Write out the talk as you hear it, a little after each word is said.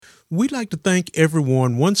We'd like to thank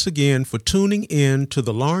everyone once again for tuning in to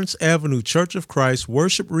the Lawrence Avenue Church of Christ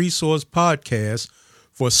Worship Resource Podcast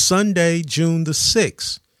for Sunday, June the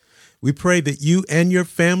 6th. We pray that you and your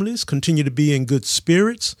families continue to be in good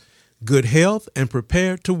spirits, good health, and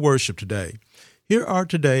prepared to worship today. Here are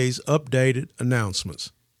today's updated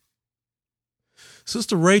announcements.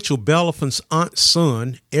 Sister Rachel Belafonte's aunt's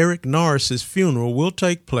son, Eric Norris's funeral will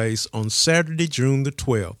take place on Saturday, June the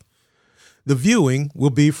 12th. The viewing will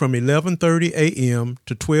be from 11:30 a.m.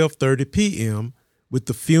 to 12:30 p.m., with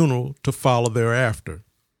the funeral to follow thereafter.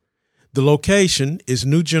 The location is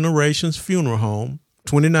New Generations Funeral Home,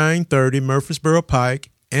 2930 Murfreesboro Pike,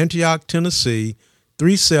 Antioch, Tennessee,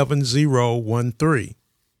 37013.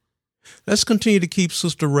 Let's continue to keep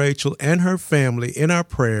Sister Rachel and her family in our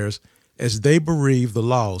prayers as they bereave the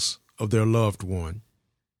loss of their loved one.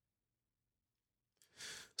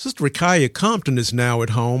 Sister Rakaya Compton is now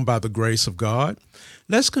at home by the grace of God.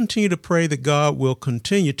 Let's continue to pray that God will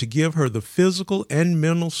continue to give her the physical and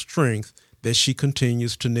mental strength that she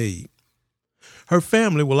continues to need. Her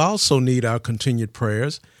family will also need our continued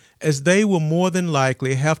prayers, as they will more than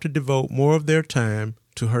likely have to devote more of their time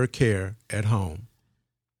to her care at home.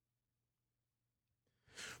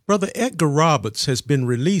 Brother Edgar Roberts has been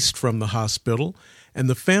released from the hospital, and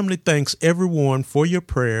the family thanks everyone for your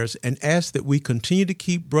prayers and asks that we continue to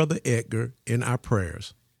keep Brother Edgar in our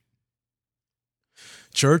prayers.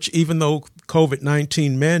 Church, even though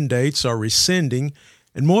COVID-19 mandates are rescinding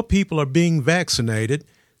and more people are being vaccinated,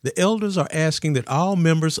 the elders are asking that all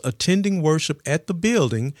members attending worship at the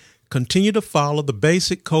building continue to follow the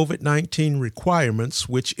basic COVID-19 requirements,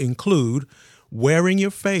 which include wearing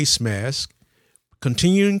your face mask,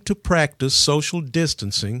 continuing to practice social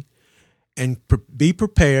distancing, and be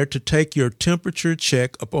prepared to take your temperature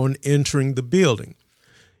check upon entering the building.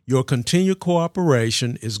 Your continued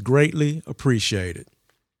cooperation is greatly appreciated.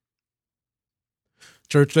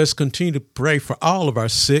 Church, let's continue to pray for all of our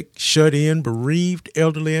sick, shut-in, bereaved,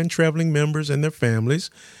 elderly, and traveling members and their families.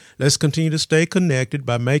 Let's continue to stay connected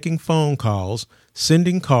by making phone calls,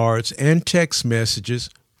 sending cards, and text messages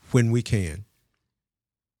when we can.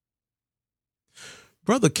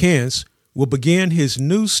 Brother Kent's will begin his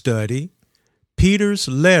new study, Peter's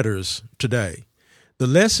Letters, today. The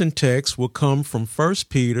lesson text will come from 1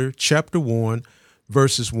 Peter chapter 1,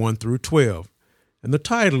 verses 1 through 12, and the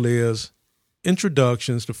title is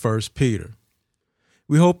Introductions to 1 Peter.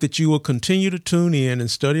 We hope that you will continue to tune in and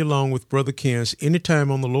study along with Brother Kent's anytime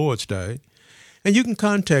on the Lord's Day, and you can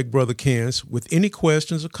contact Brother Kent's with any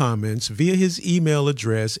questions or comments via his email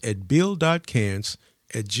address at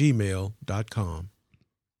bill.kentz@gmail.com.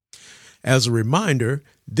 As a reminder,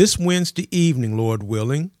 this Wednesday evening, Lord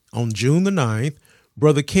willing, on June the 9th,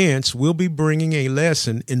 Brother Kent's will be bringing a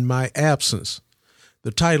lesson in my absence.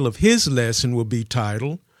 The title of his lesson will be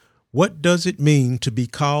titled, What Does It Mean to Be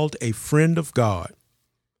Called a Friend of God?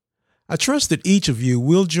 I trust that each of you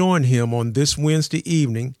will join him on this Wednesday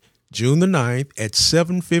evening, June the 9th at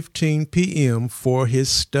 7:15 p.m. for his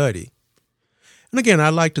study. And again,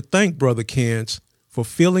 I'd like to thank Brother Kent's for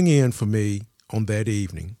filling in for me on that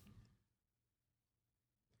evening.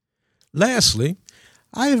 Lastly,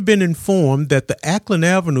 I have been informed that the Ackland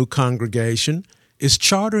Avenue congregation is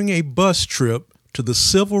chartering a bus trip to the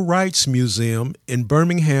Civil Rights Museum in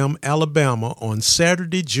Birmingham, Alabama on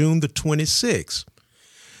Saturday, June the 26th.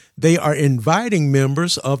 They are inviting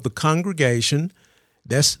members of the congregation,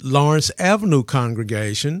 that's Lawrence Avenue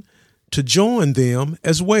congregation, to join them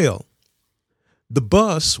as well. The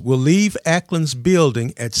bus will leave Ackland's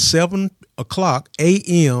building at 7 o'clock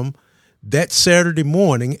a.m. that Saturday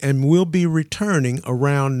morning and will be returning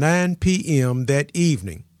around 9 p.m. that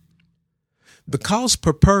evening. The cost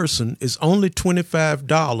per person is only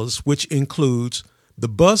 $25, which includes the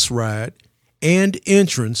bus ride and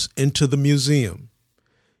entrance into the museum.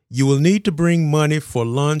 You will need to bring money for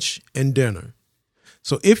lunch and dinner.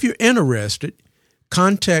 So if you're interested,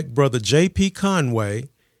 contact Brother J.P. Conway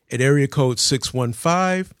at area code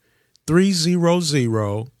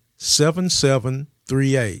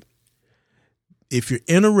 615-300-7738. If you're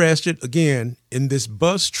interested, again, in this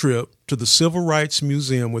bus trip to the Civil Rights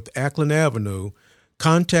Museum with Ackland Avenue,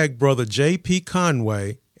 contact Brother J.P.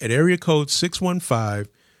 Conway at area code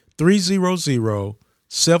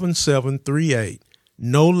 615-300-7738,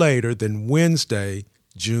 no later than Wednesday,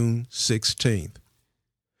 June 16th.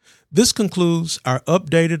 This concludes our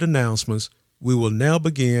updated announcements. We will now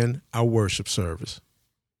begin our worship service.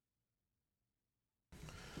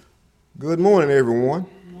 Good morning, everyone.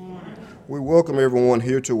 We welcome everyone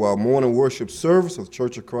here to our morning worship service of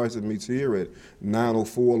Church of Christ that meets here at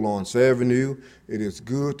 904 Lawrence Avenue. It is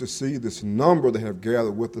good to see this number that have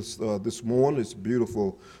gathered with us this morning. It's a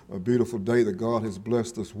beautiful day that God has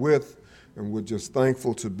blessed us with, and we're just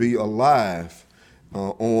thankful to be alive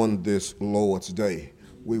on this Lord's Day.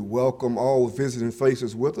 We welcome all visiting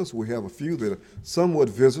faces with us. We have a few that are somewhat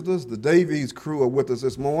visitors. The Davies crew are with us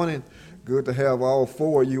this morning. Good to have all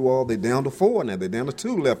four of you all. They're down to four now. They're down to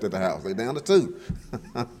two left at the house. They're down to two.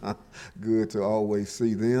 Good to always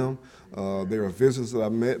see them. There are visitors that I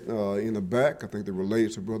met in the back. I think they're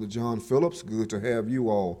related to Brother John Phillips. Good to have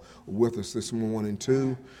you all with us this morning,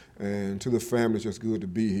 too. And to the family, it's just good to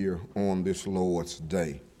be here on this Lord's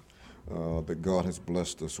Day that God has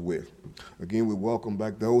blessed us with. Again, we welcome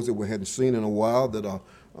back those that we hadn't seen in a while that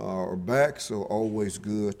are back, so always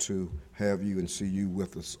good to have you and see you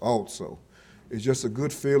with us also. It's just a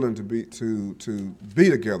good feeling to be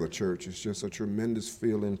together, church. It's just a tremendous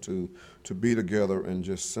feeling to be together and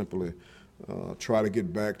just simply try to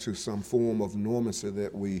get back to some form of normalcy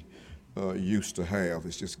that we used to have.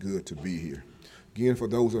 It's just good to be here. Again, for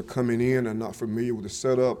those that are coming in and not familiar with the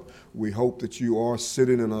setup, we hope that you are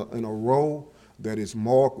sitting in a row that is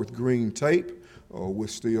marked with green tape. We're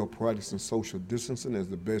still practicing social distancing as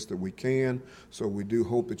the best that we can, so we do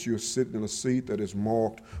hope that you're sitting in a seat that is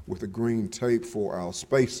marked with the green tape for our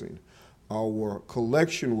spacing. Our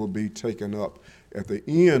collection will be taken up at the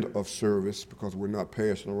end of service because we're not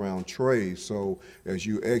passing around trays. So as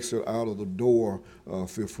you exit out of the door,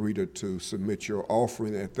 feel free to submit your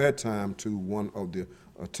offering at that time to one of the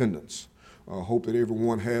attendants. I hope that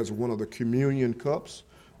everyone has one of the communion cups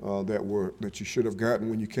that you should have gotten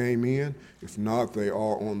when you came in. If not, they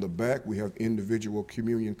are on the back. We have individual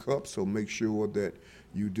communion cups, so make sure that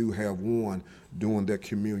you do have one during that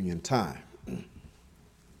communion time.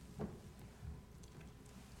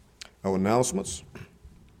 Our announcements.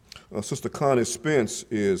 Sister Connie Spence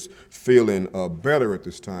is feeling better at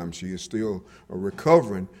this time. She is still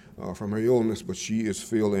recovering from her illness, but she is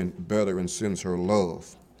feeling better and sends her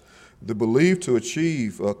love. The Believe to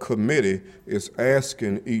Achieve committee is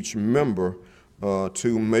asking each member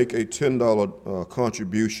to make a $10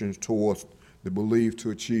 contribution towards the Believe to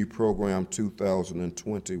Achieve program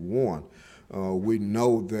 2021. We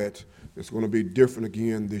know that it's going to be different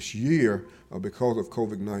again this year because of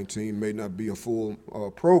COVID-19. May not be a full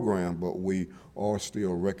program, but we are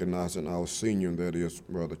still recognizing our senior, and that is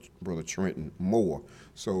Brother Trenton Moore.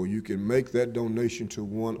 So you can make that donation to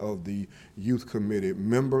one of the youth committee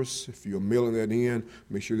members. If you're mailing that in,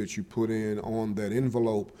 make sure that you put in on that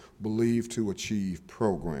envelope, Believe to Achieve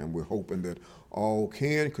program. We're hoping that all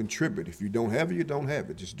can contribute. If you don't have it, you don't have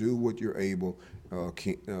it. Just do what you're able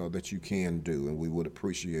that you can do, and we would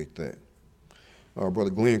appreciate that. Brother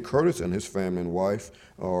Glenn Curtis and his family and wife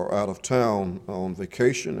are out of town on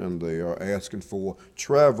vacation, and they are asking for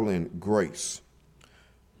traveling grace.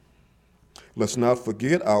 Let's not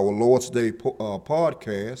forget our Lord's Day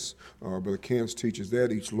podcast. Brother Kent teaches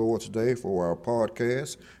that each Lord's Day for our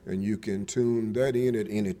podcast, and you can tune that in at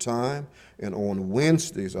any time. And on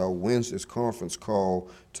Wednesdays, our Wednesdays conference call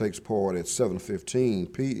takes part at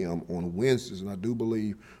 7:15 p.m. on Wednesdays, and I do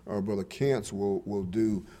believe our Brother Kent will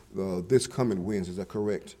do this coming Wednesday. Is that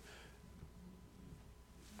correct?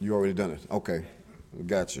 You already done it? Okay.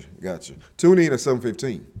 Gotcha. Tune in at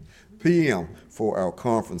 7:15 p.m. for our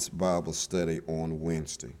conference Bible study on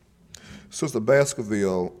Wednesday. Sister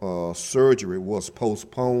Baskerville surgery was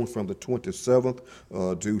postponed from the 27th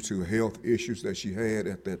due to health issues that she had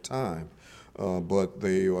at that time. But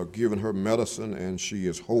they are giving her medicine, and she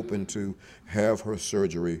is hoping to have her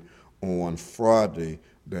surgery on Friday,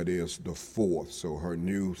 that is the 4th. So her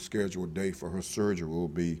new scheduled date for her surgery will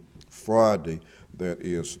be Friday, that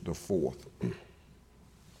is the 4th.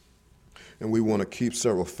 And we want to keep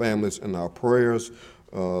several families in our prayers.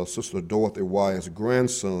 Sister Dorothy Wyatt's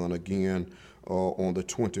grandson, again, on the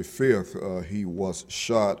 25th, he was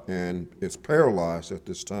shot and is paralyzed at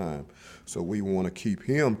this time. So we want to keep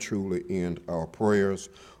him truly in our prayers,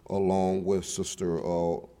 along with Sister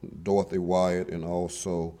Dorothy Wyatt and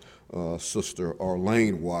also Sister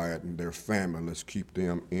Arlene Wyatt and their family. Let's keep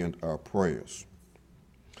them in our prayers.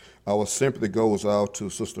 Our sympathy goes out to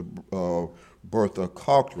Sister Bertha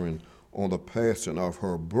Cochran on the passing of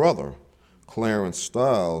her brother, Clarence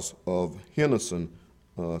Stiles of Henderson,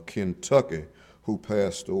 Kentucky, who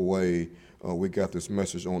passed away. We got this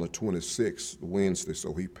message on the 26th, Wednesday,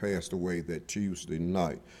 so he passed away that Tuesday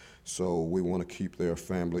night. So we want to keep their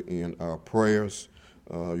family in our prayers.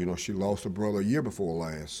 She lost a brother a year before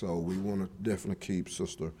last, so we want to definitely keep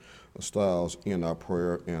Sister Stiles in our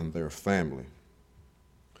prayer and their family.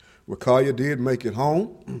 Rakaya did make it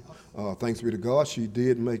home. Thanks be to God, she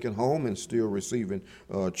did make it home and still receiving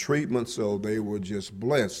treatment. So they were just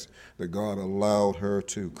blessed that God allowed her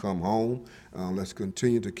to come home. Let's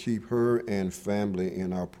continue to keep her and family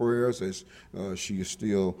in our prayers as she is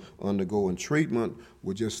still undergoing treatment.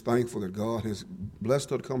 We're just thankful that God has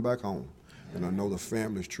blessed her to come back home. And I know the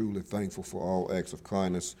family is truly thankful for all acts of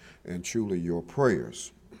kindness and truly your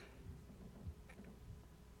prayers.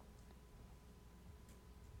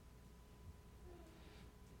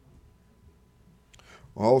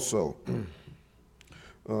 Also,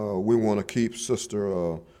 we want to keep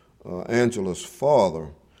Sister Angela's father,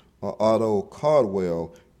 Otto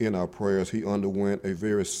Cardwell, in our prayers. He underwent a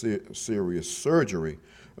very serious surgery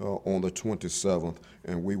on the 27th,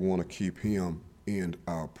 and we want to keep him in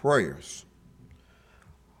our prayers.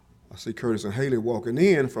 I see Curtis and Haley walking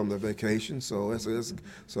in from the vacation, so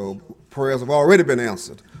so prayers have already been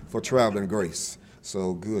answered for traveling grace.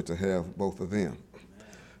 So good to have both of them.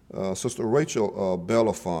 Sister Rachel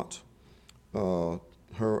Belafonte,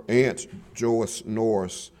 her aunt Joyce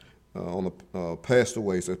Norris passed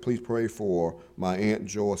away. Said, please pray for my aunt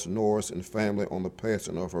Joyce Norris and family on the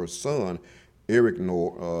passing of her son Eric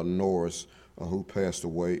Norris, who passed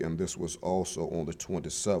away, and this was also on the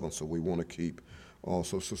 27th. So we want to keep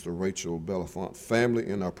also Sister Rachel Belafonte family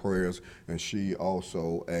in our prayers, and she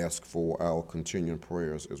also asked for our continuing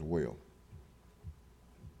prayers as well.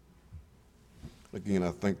 Again,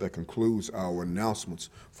 I think that concludes our announcements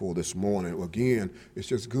for this morning. Again, it's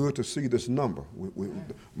just good to see this number.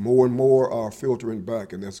 More and more are filtering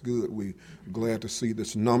back, and that's good. We're glad to see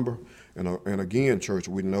this number. And again, church,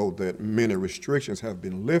 we know that many restrictions have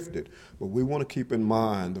been lifted, but we want to keep in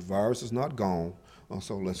mind the virus is not gone.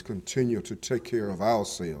 So let's continue to take care of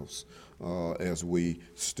ourselves as we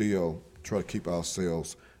still try to keep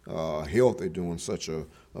ourselves healthy during such a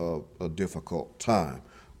difficult time.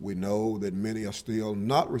 We know that many are still will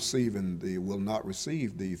not receive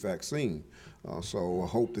the vaccine. So I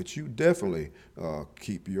hope that you definitely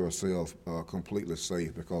keep yourself completely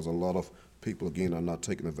safe, because a lot of people, again, are not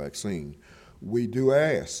taking the vaccine. We do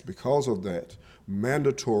ask, because of that,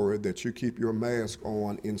 mandatory that you keep your mask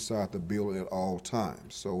on inside the building at all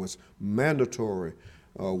times. So it's mandatory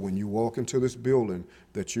when you walk into this building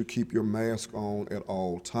that you keep your mask on at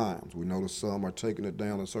all times. We know that some are taking it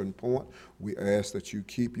down at a certain point. We ask that you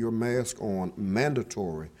keep your mask on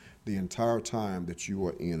mandatory the entire time that you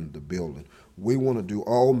are in the building. We want to do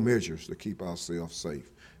all measures to keep ourselves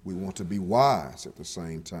safe. We want to be wise at the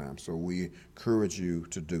same time, so we encourage you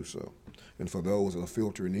to do so. And for those that are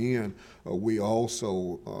filtering in, we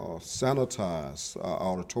also sanitize our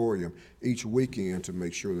auditorium each weekend to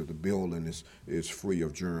make sure that the building is free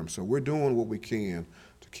of germs. So we're doing what we can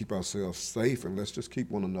to keep ourselves safe, and let's just keep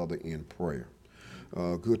one another in prayer.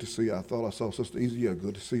 Good to see. I thought I saw Sister Easley. Yeah,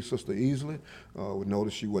 good to see Sister Easley. We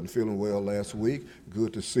noticed she wasn't feeling well last week.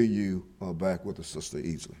 Good to see you back with us, Sister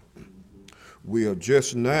Easley. We are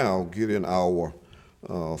just now getting our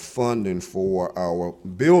funding for our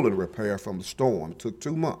building repair from the storm. It took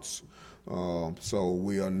 2 months. So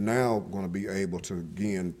we are now going to be able to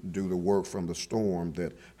again do the work from the storm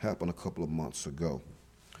that happened a couple of months ago.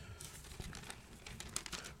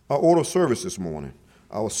 Our order of service this morning.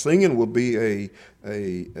 Our singing will be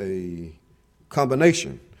a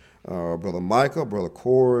combination. Brother Micah, Brother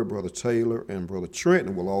Corey, Brother Taylor, and Brother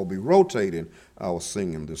Trenton will all be rotating our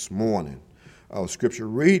singing this morning. Our scripture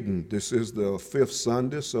reading, this is the 5th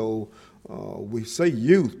Sunday, so we say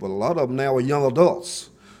youth, but a lot of them now are young adults.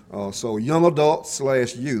 So young adults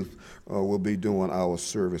 / youth will be doing our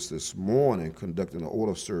service this morning, conducting the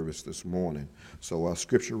order service this morning. So our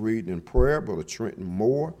scripture reading and prayer, Brother Trenton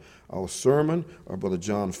Moore. Our sermon, Brother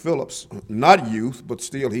John Phillips, not youth, but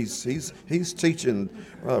still he's teaching,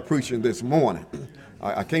 preaching this morning.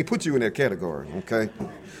 I can't put you in that category, okay?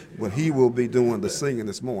 But he will be doing the singing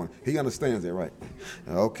this morning. He understands that, right?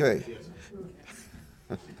 Okay.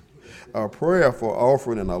 Our prayer for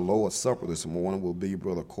offering in our Lord's Supper this morning will be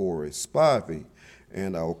Brother Corey Spivey,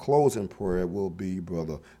 and our closing prayer will be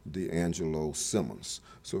Brother D'Angelo Simmons.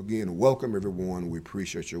 So again, welcome everyone. We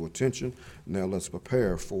appreciate your attention. Now let's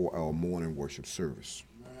prepare for our morning worship service.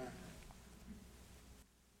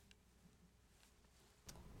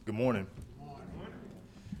 Good morning.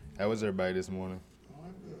 How was everybody this morning?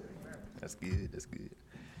 That's good. That's good.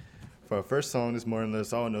 For our first song this morning,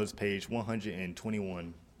 let's all know it's page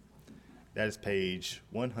 121. That is page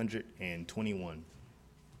 121.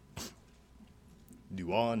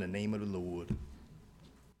 Do all in the name of the Lord.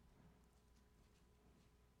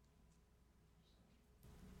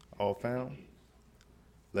 All found?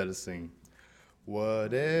 Let us sing.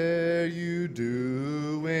 Whate'er you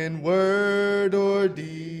do in word or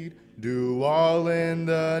deed, Do all in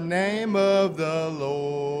the name of the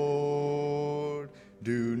Lord.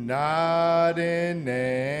 Do not in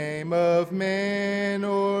name of man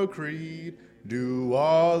or creed. Do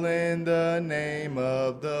all in the name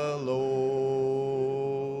of the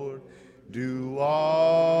Lord. Do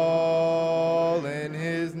all in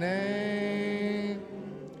his name.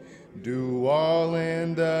 Do all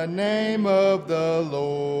in the name of the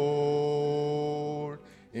Lord.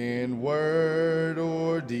 In word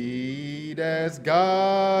or deed as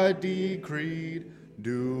God decreed.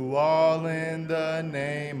 Do all in the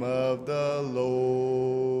name of the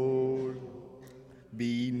Lord.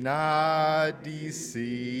 Be not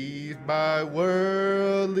deceived by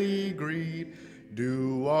worldly greed.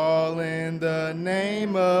 Do all in the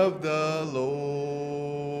name of the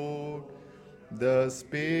Lord. The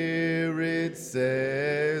Spirit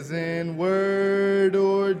says in word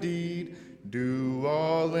or deed, do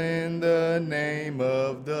all in the name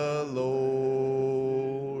of the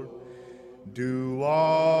Lord. Do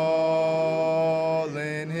all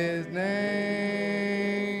in his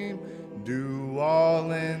name. Do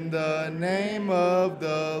all in the name of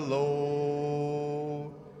the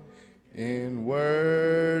Lord. In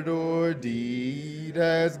word or deed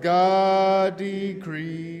as God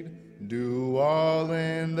decreed, do all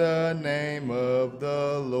in the name of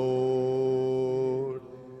the Lord.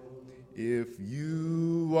 If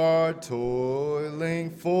you are toiling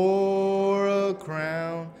for a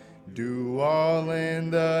crown, do all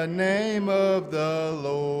in the name of the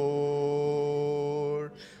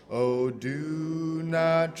Lord. Oh, do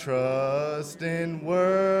not trust in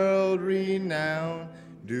world renown.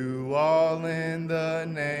 Do all in the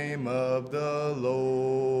name of the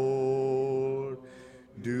Lord.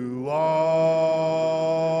 Do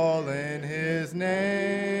all in his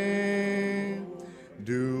name.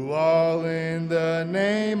 Do all in the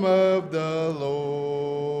name of the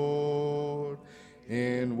Lord.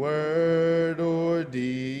 In word or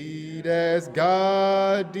deed as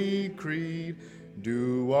God decreed,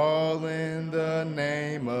 do all in the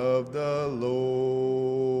name of the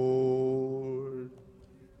Lord.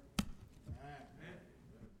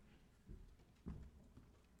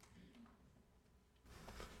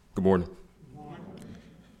 Good morning. All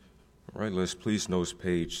right, let's please notice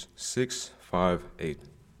page 658,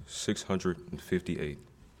 658.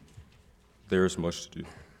 There is much to do.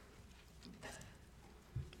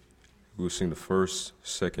 We will sing the first,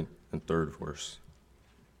 second, and third verse.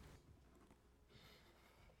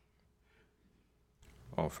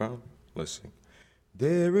 All found? Let's sing.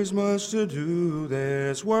 There is much to do,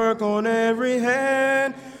 there's work on every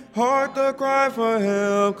hand. Hark the cry for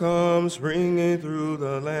help comes ringing through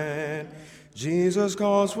the land. Jesus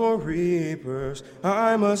calls for reapers,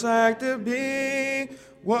 I must active be.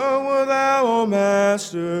 What wilt thou, O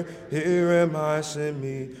Master? Here am I, send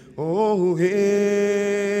me. Oh,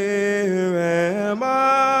 here am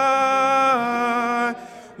I,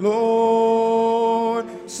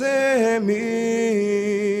 Lord, send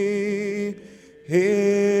me.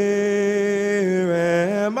 Here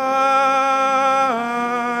am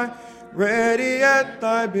I, ready at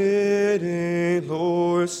thy bidding,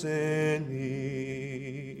 Lord, send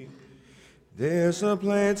me. There's a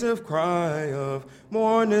plaintive cry of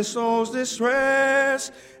mourning souls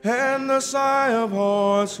distressed, and the sigh of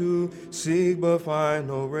hearts who seek but find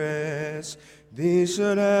no rest. These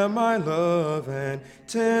should have my love and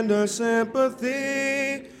tender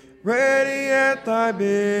sympathy, ready at thy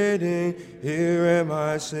bidding, here am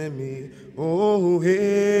I, send me. Oh,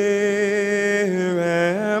 here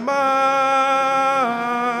am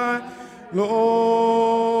I,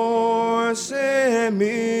 Lord, send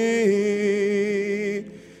me.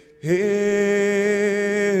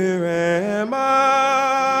 Here am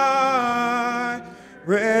I,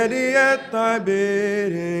 ready at thy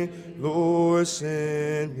bidding, Lord,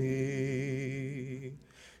 send me.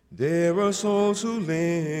 There are souls who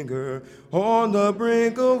linger on the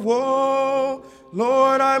brink of woe.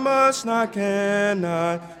 Lord, I must not,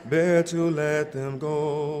 cannot bear to let them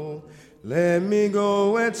go. Let me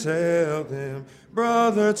go and tell them,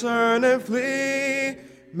 brother, turn and flee.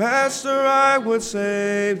 Master, I would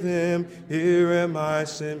save them. Here am I,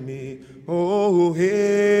 send me. Oh,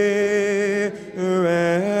 here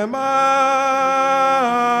am I,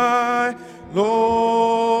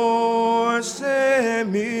 Lord,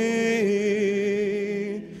 send me.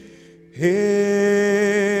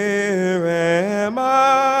 Here am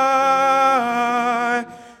I,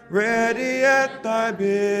 ready at thy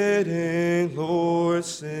bidding, Lord,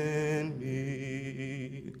 send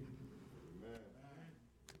me.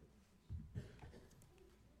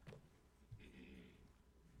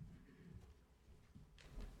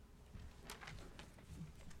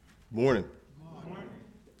 Morning.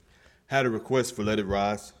 Had a request for Let It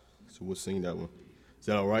Rise, so we'll sing that one. Is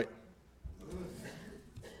that all right?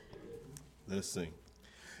 Let us sing.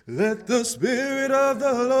 Let the Spirit of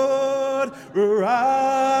the Lord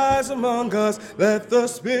rise among us. Let the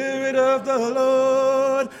Spirit of the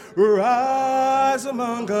Lord rise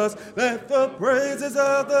among us. Let the praises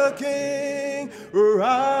of the King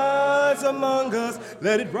rise among us.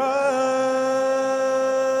 Let it rise.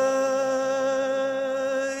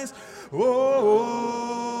 Oh,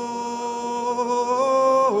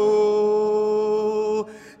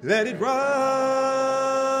 let it rise.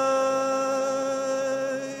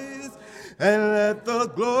 And let the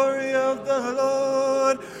glory of the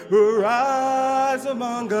Lord rise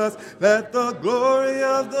among us. Let the glory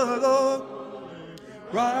of the Lord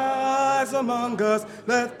rise among us.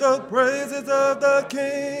 Let the praises of the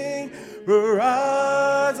King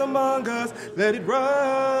rise among us. Let it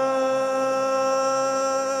rise.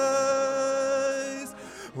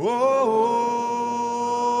 Oh,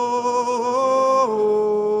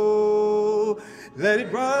 let it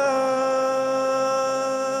rise.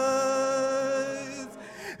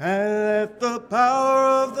 And let the power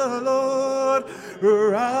of the Lord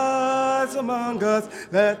rise among us.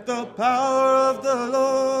 Let the power of the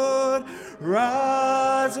Lord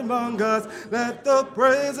rise among us. Let the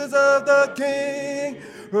praises of the King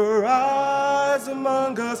rise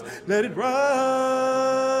among us. Let it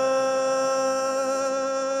rise.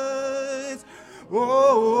 Oh,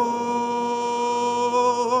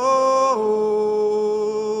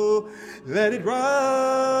 let it rise.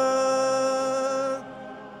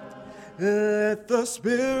 Let the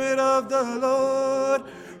Spirit of the Lord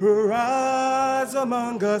rise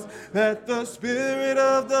among us. Let the Spirit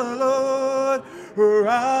of the Lord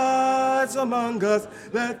rise among us.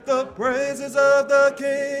 Let the praises of the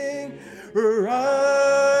King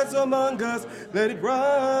rise among us. Let it rise.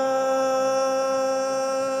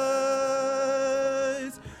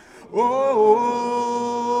 Oh,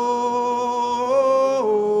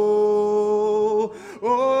 oh,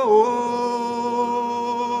 oh,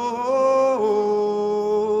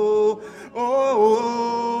 oh,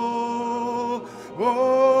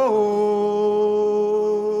 oh,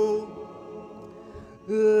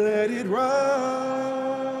 let it rise.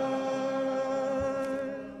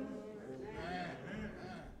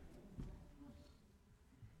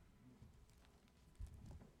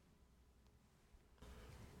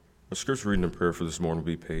 Our scripture reading and prayer for this morning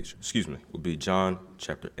will be John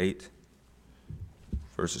chapter 8,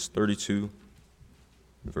 verses 32,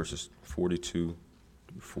 and verses 42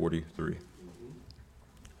 through 43.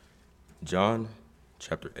 John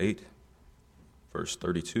chapter 8, verse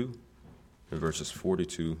 32, and verses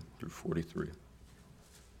 42 through 43.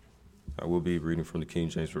 I will be reading from the King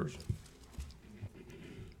James Version.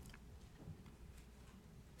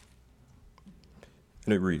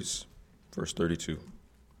 And it reads, verse 32,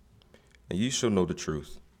 "And ye shall know the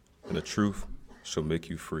truth, and the truth shall make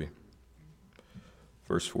you free."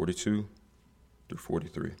 Verse 42 through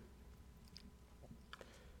 43.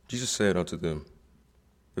 Jesus said unto them,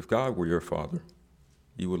 "If God were your Father,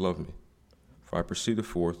 ye would love me, for I proceeded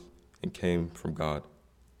forth and came from God.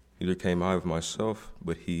 Neither came I of myself,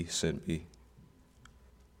 but he sent me.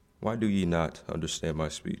 Why do ye not understand my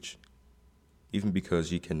speech? Even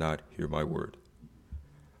because ye cannot hear my word."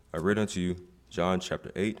 I read unto you John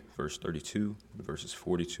chapter 8, verse 32, and verses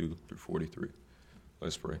 42 through 43.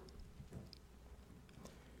 Let's pray.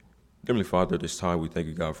 Heavenly Father, at this time, we thank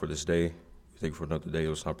you, God, for this day. We thank you for another day that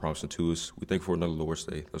was not promised unto us. We thank you for another Lord's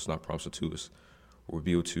Day that was not promised unto us. We'll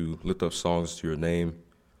be able to lift up songs to your name,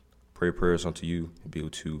 pray prayers unto you, and be able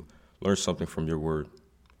to learn something from your word.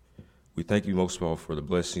 We thank you most of all for the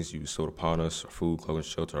blessings you bestowed upon us, our food, clothing,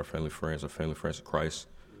 shelter, our family friends in Christ.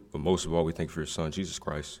 But most of all, we thank you for your Son, Jesus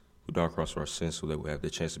Christ, who died on the cross for our sins so that we have the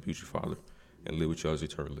chance to be with you, Father, and live with you as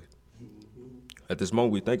eternally. At this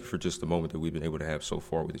moment, we thank you for just the moment that we've been able to have so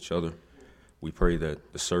far with each other. We pray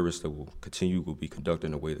that the service that will continue will be conducted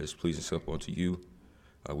in a way that is pleasing and acceptable unto you.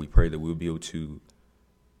 We pray that we'll be able to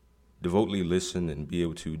devotedly listen and be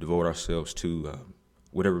able to devote ourselves to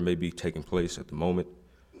whatever may be taking place at the moment.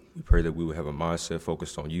 We pray that we will have a mindset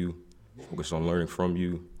focused on you, focused on learning from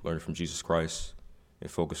you, learning from Jesus Christ,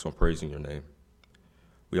 and focused on praising your name.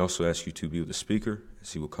 We also ask you to be with the speaker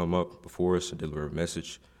as he will come up before us and deliver a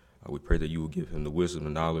message. We pray that you will give him the wisdom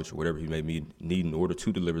and knowledge or whatever he may need in order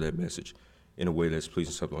to deliver that message in a way that's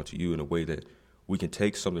pleasing something unto you, in a way that we can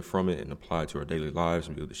take something from it and apply it to our daily lives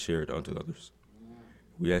and be able to share it unto others.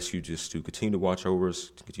 We ask you just to continue to watch over us,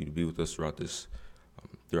 to continue to be with us throughout this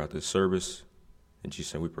service. In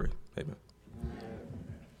Jesus' name we pray. Amen.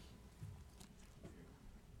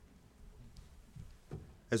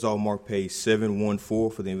 Let's all mark page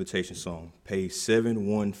 714 for the invitation song. Page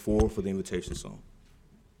 714 for the invitation song.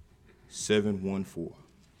 714.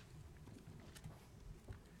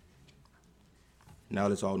 Now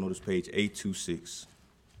let's all notice page 826.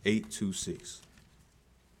 826.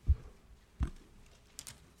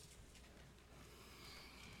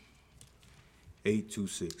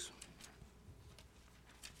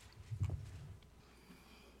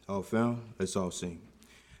 All found? Let's all sing.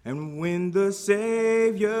 And when the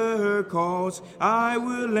Savior calls, I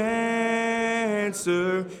will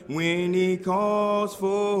answer. When he calls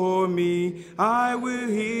for me, I will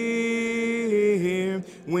hear.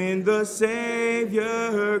 When the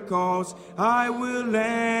Savior calls, I will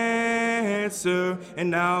answer.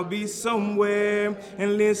 And I'll be somewhere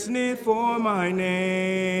and listening for my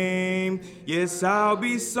name. Yes, I'll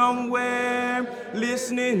be somewhere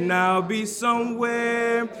listening. I'll be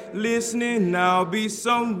somewhere listening. I'll be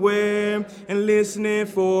somewhere and listening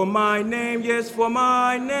for my name. Yes, for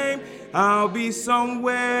my name. I'll be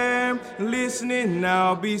somewhere listening.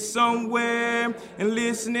 I'll be somewhere and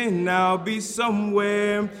listening. I'll be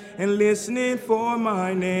somewhere and listening for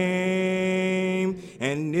my name.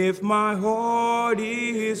 And if my heart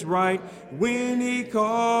is right when he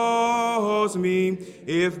calls me,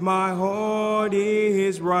 if my heart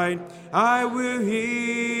is right, I will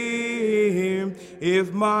hear him.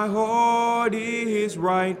 If my heart is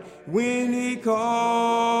right when he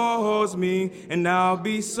calls me, and I'll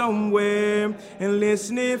be somewhere and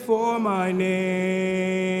listening for my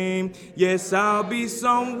name. Yes, I'll be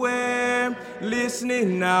somewhere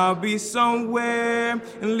listening. I'll be somewhere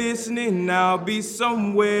and listening. I'll be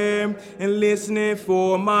somewhere and listening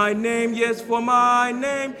for my name. Yes, for my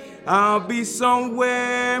name. I'll be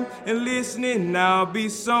somewhere and listening. I'll be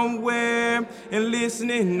somewhere and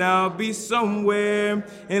listening. I'll be somewhere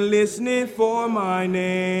and listening for my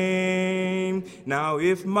name. Now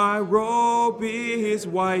if my robe is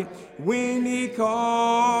white when he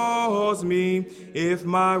calls me, if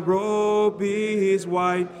my robe is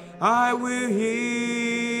white, I will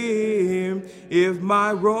hear him. If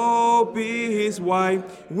my robe is white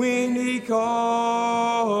when he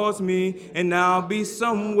calls me, and I'll be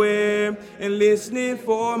somewhere and listening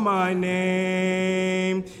for my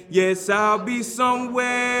name. Yes, I'll be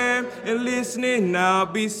somewhere and listening. I'll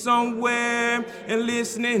be somewhere and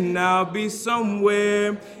listening. I'll be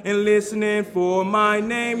somewhere and listening for my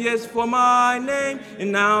name. Yes, for my name.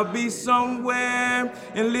 And I'll be somewhere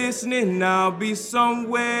and listening. I'll be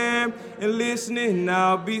somewhere and listening.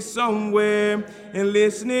 I'll be somewhere and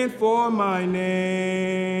listening for my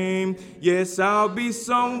name. Yes, I'll be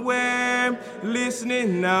somewhere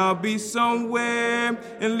listening. I'll be somewhere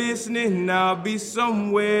and listening. I'll be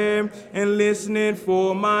somewhere and listening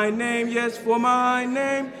for my name. Yes, for my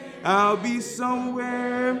name. I'll be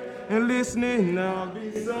somewhere and listening. I'll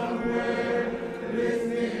be somewhere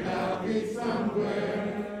listening. I'll be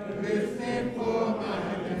somewhere listening for my name.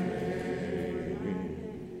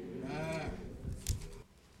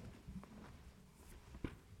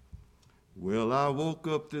 Well, I woke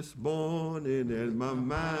up this morning and my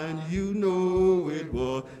mind, you know it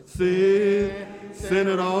was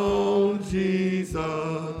centered on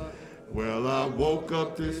Jesus. Well, I woke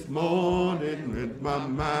up this morning and my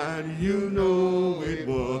mind, you know it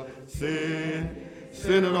was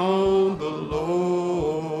centered on the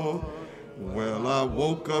Lord. Well, I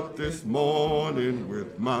woke up this morning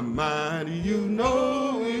with my mind, you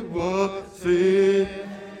know it was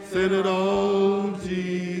centered on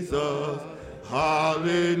Jesus.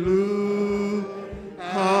 Hallelujah,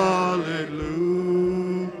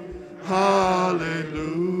 hallelujah, hallelujah.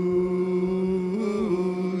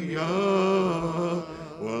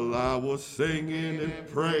 Well, I was singing and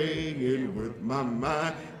praying with my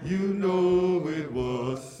mind, you know it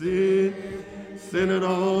was centered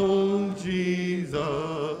on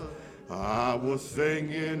Jesus. I was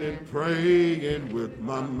singing and praying with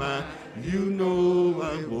my mind, you know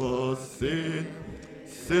I was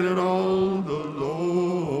centered on the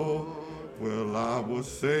Lord. Well, I was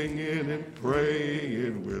singing and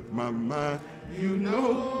praying with my mind, you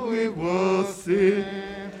know it was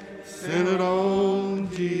centered on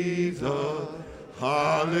Jesus.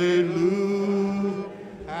 Hallelujah,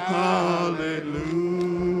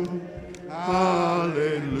 hallelujah,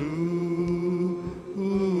 hallelujah,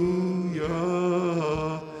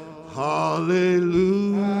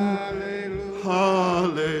 hallelujah,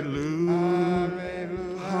 hallelujah,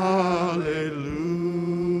 hallelujah.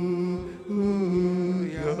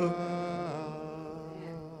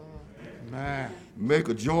 Make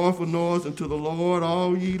a joyful noise unto the Lord,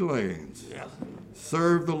 all ye lands.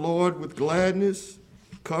 Serve the Lord with gladness.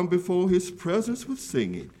 Come before his presence with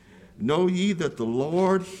singing. Know ye that the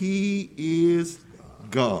Lord, he is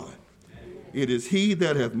God. It is he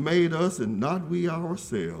that hath made us, and not we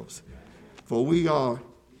ourselves. For we are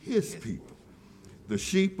his people, the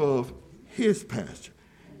sheep of his pasture.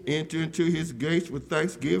 Enter into his gates with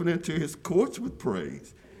thanksgiving, into his courts with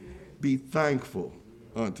praise. Be thankful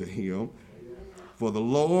unto him, for the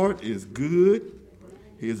Lord is good,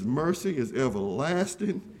 his mercy is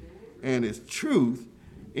everlasting, and his truth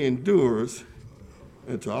endures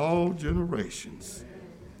into all generations.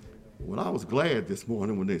 Well, I was glad this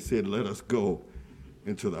morning when they said, let us go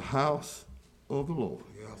into the house of the Lord.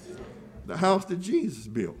 The house that Jesus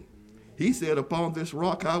built. He said, upon this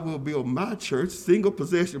rock I will build my church. Single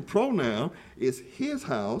possession pronoun is his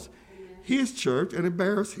house, his church, and it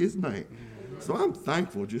bears his name. So I'm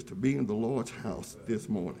thankful just to be in the Lord's house this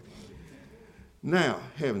morning. Now,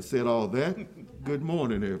 having said all that, good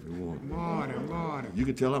morning, everyone. Morning, morning. You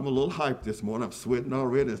can tell I'm a little hyped this morning. I'm sweating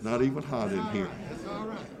already. It's not even hot in here. That's all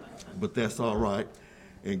right. But that's all right.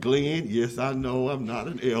 And Glenn, yes, I know I'm not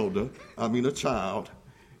an elder. I mean a child.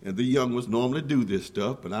 And the young ones normally do this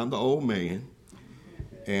stuff, but I'm the old man.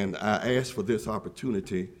 And I asked for this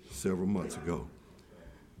opportunity several months ago.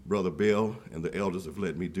 Brother Bill and the elders have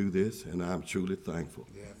let me do this, and I'm truly thankful.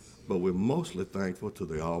 Yes. But we're mostly thankful to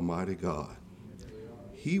the Almighty God.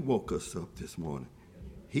 He woke us up this morning.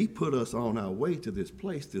 He put us on our way to this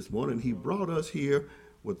place this morning. He brought us here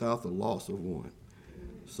without the loss of one.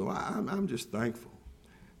 So I'm just thankful.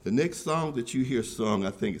 The next song that you hear sung,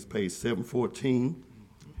 I think it's page 714.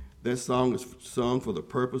 That song is sung for the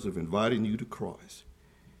purpose of inviting you to Christ.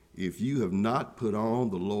 If you have not put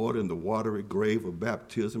on the Lord in the watery grave of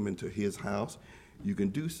baptism into his house, you can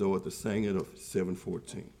do so at the singing of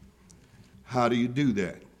 714. How do you do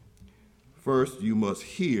that? First, you must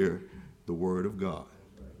hear the word of God.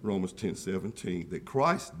 Romans 10:17, that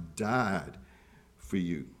Christ died for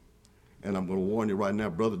you. And I'm going to warn you right now,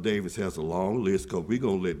 Brother Davis has a long list because we're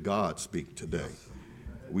going to let God speak today.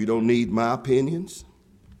 We don't need my opinions,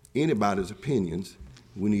 anybody's opinions.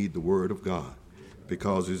 We need the word of God,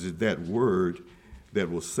 because it is that word that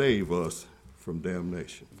will save us from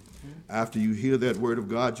damnation. After you hear that word of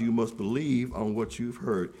God, you must believe on what you've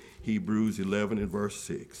heard. Hebrews 11 and verse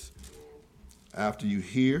 6. After you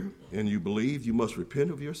hear and you believe, you must repent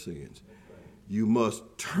of your sins. You must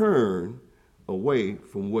turn away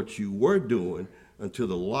from what you were doing unto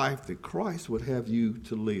the life that Christ would have you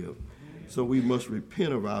to live. So we must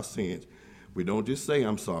repent of our sins. We don't just say,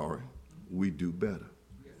 I'm sorry. We do better.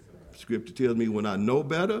 Scripture tells me when I know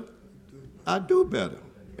better, I do better.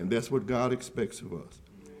 And that's what God expects of us.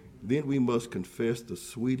 Then we must confess the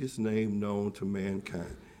sweetest name known to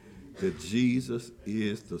mankind, that Jesus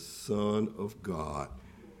is the Son of God,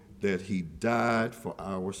 that he died for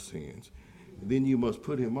our sins. And then you must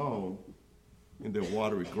put him on in the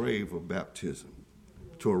watery grave of baptism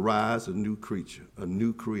to arise a new creature, a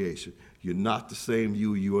new creation. You're not the same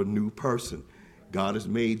you, you're a new person. God has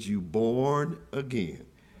made you born again.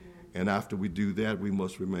 And after we do that, we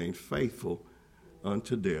must remain faithful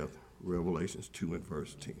unto death, Revelations 2 and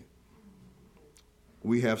verse 10.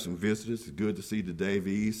 We have some visitors. It's good to see the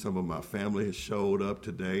Davies. Some of my family has showed up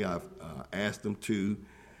today. I've asked them to.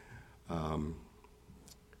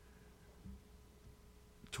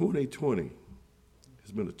 2020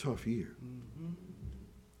 has been a tough year. Mm-hmm.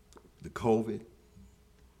 The COVID,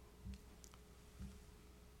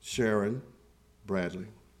 Sharon Bradley,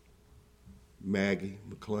 Maggie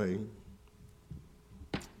McLean,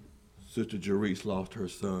 Sister Jerice lost her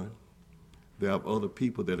son. There are other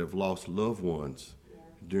people that have lost loved ones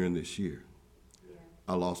during this year.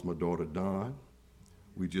 I lost my daughter Dawn.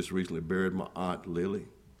 We just recently buried my aunt Lily.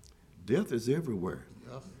 Death is everywhere.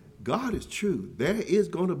 Yes. God is true. There is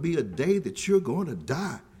going to be a day that you're going to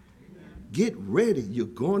die. Get ready. You're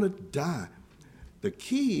going to die. The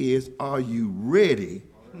key is, are you ready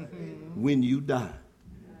when you die?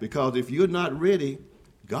 Because if you're not ready,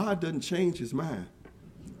 God doesn't change his mind.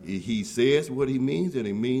 He says what he means, and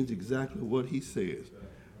he means exactly what he says.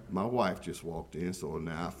 My wife just walked in, so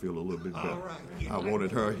now I feel a little bit better. Right. I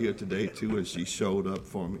wanted her here today, too, and she showed up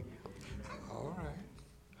for me. All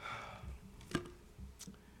right.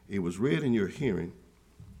 It was read in your hearing,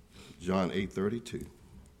 John 8:32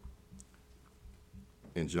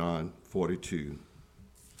 and John 42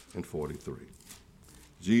 and 43.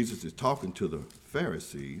 Jesus is talking to the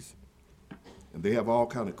Pharisees, and they have all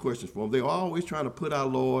kinds of questions for him. They were always trying to put our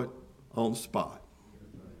Lord on the spot.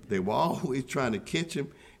 They were always trying to catch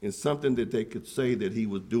him in something that they could say that he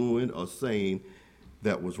was doing or saying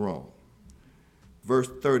that was wrong. Verse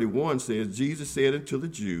 31 says, Jesus said unto the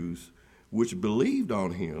Jews which believed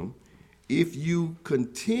on him, if you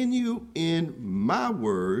continue in my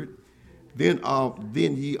word, then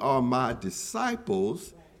ye are my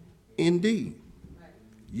disciples indeed.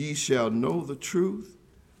 Ye shall know the truth,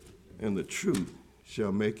 and the truth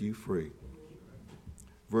shall make you free.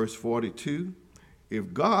 Verse 42,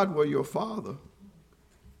 if God were your father,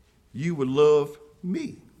 you would love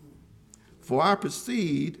me, for I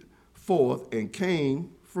proceed forth and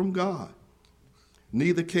came from God.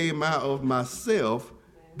 Neither came I of myself,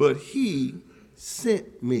 but he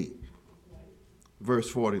sent me. Verse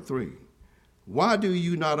 43, why do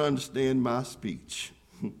you not understand my speech?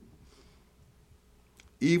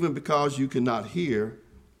 Even because you cannot hear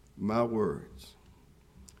my words.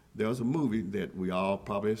 There was a movie that we all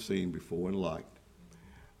probably have seen before and liked.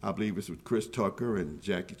 I believe it's with Chris Tucker and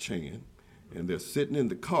Jackie Chan. And they're sitting in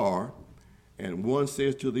the car, and one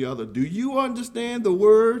says to the other, do you understand the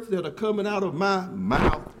words that are coming out of my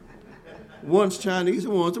mouth? One's Chinese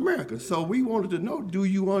and one's American. So we wanted to know, do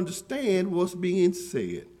you understand what's being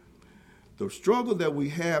said? The struggle that we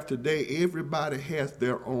have today, everybody has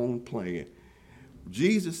their own plan.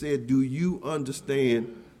 Jesus said, do you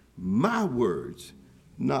understand my words,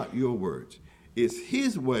 not your words? It's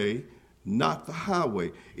his way, not the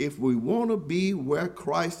highway. If we want to be where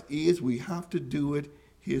Christ is, we have to do it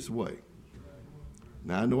his way.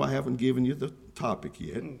 Now, I know I haven't given you the topic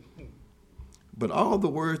yet, but all the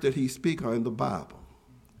words that he speaks are in the Bible.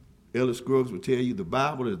 Ellis Scruggs will tell you the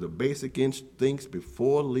Bible is the basic instincts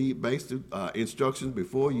instructions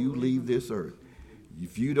before you leave this earth.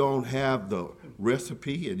 If you don't have the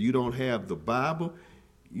recipe and you don't have the Bible,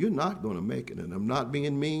 you're not going to make it. And I'm not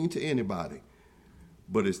being mean to anybody,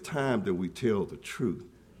 but it's time that we tell the truth.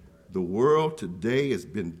 The world today has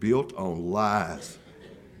been built on lies.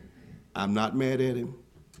 I'm not mad at him,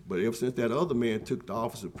 but ever since that other man took the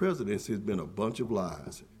office of presidency, it's been a bunch of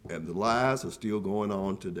lies, and the lies are still going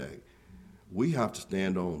on today. We have to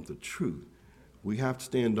stand on the truth. We have to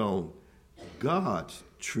stand on God's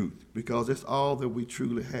truth, because that's all that we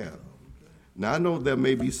truly have. Now, I know there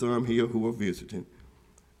may be some here who are visiting,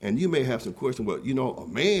 and you may have some questions. Well, you know, a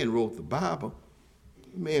man wrote the Bible.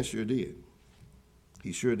 A man sure did.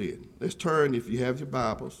 He sure did. Let's turn, if you have your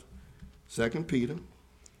Bibles, 2 Peter,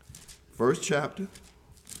 first chapter.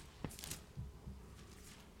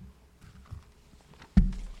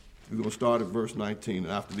 We're going to start at verse 19.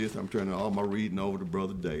 And after this, I'm turning all my reading over to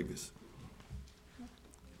Brother Davis.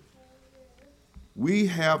 We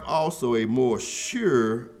have also a more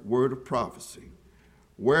sure word of prophecy,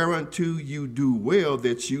 whereunto you do well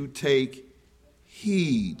that you take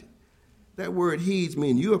heed. That word heed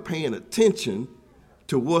means you are paying attention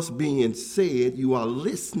to what's being said. You are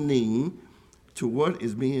listening to what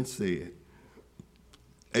is being said.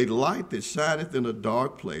 A light that shineth in a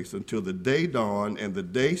dark place until the day dawn and the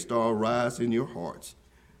day star rise in your hearts,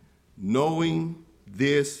 knowing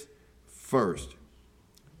this first,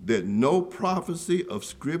 that no prophecy of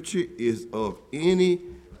Scripture is of any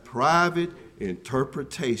private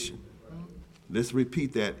interpretation. Let's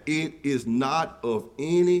repeat that. It is not of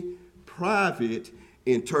any private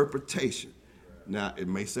interpretation. Now, it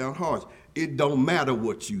may sound harsh. It don't matter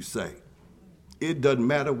what you say. It doesn't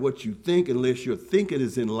matter what you think unless your thinking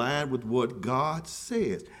is in line with what God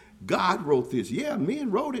says. God wrote this. Yeah, men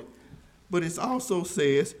wrote it. But it also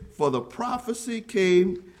says, for the prophecy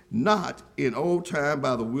came not in old time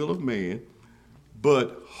by the will of man,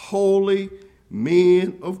 but holy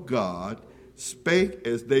men of God spake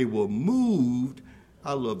as they were moved.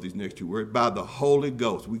 I love these next two words, by the Holy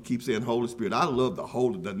Ghost. We keep saying Holy Spirit. I love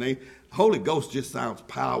the name. Holy Ghost just sounds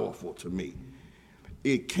powerful to me.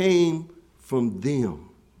 It came from them.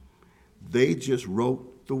 They just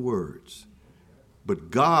wrote the words.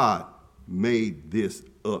 But God made this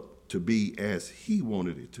up to be as he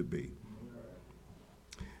wanted it to be.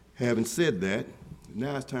 Having said that,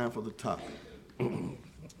 now it's time for the topic.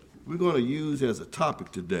 We're going to use as a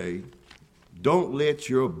topic today, don't let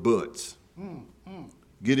your buts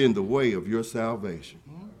get in the way of your salvation.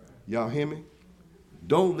 Y'all hear me?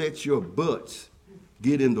 Don't let your buts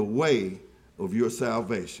get in the way of your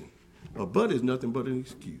salvation. A but is nothing but an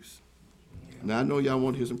excuse. Now, I know y'all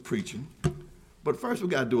want to hear some preaching, but first we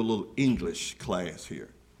got to do a little English class here.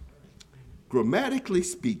 Grammatically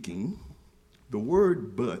speaking, the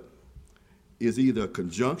word but is either a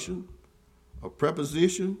conjunction, a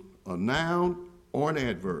preposition, a noun, or an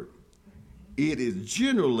adverb. It is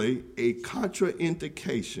generally a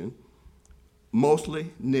contraindication,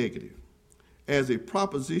 mostly negative. As a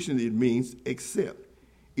proposition, it means except.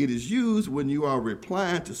 It is used when you are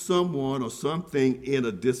replying to someone or something in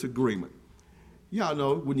a disagreement. Y'all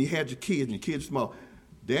know when you had your kids and your kids are small,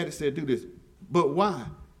 Daddy said do this, but why?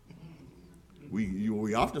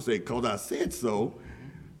 We often say, because I said so,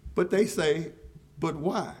 but they say, but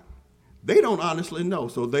why? They don't honestly know,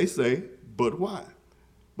 so they say, but why?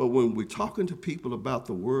 But when we're talking to people about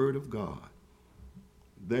the Word of God,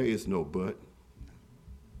 there is no but.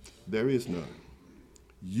 There is none.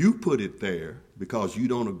 You put it there because you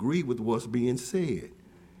don't agree with what's being said.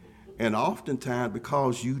 And oftentimes,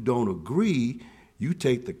 because you don't agree, you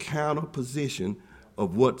take the counter position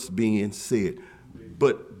of what's being said.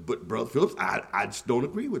 But Brother Phillips, I just don't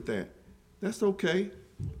agree with that. That's okay.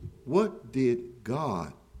 What did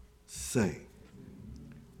God say?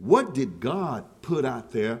 What did God put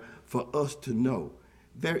out there for us to know?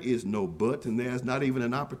 There is no but, and there's not even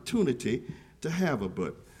an opportunity to have a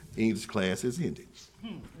but. English class is ended.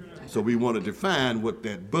 So we want to define what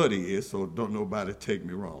that but is, so don't nobody take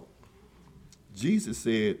me wrong. Jesus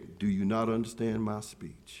said, do you not understand my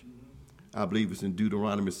speech? I believe it's in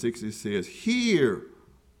Deuteronomy 6. It says, hear,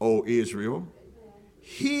 O Israel.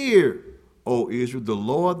 Hear, O Israel. The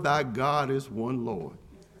Lord thy God is one Lord.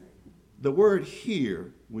 The word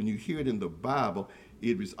hear, when you hear it in the Bible,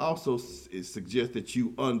 it suggests that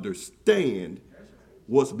you understand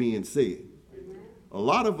what's being said. A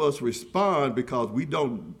lot of us respond because we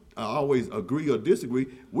don't always agree or disagree.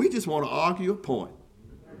 We just want to argue a point.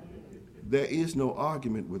 There is no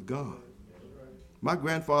argument with God. My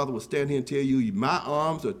grandfather would stand here and tell you, my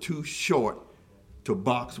arms are too short to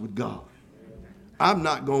box with God. I'm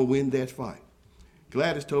not going to win that fight.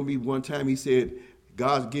 Gladys told me one time, he said,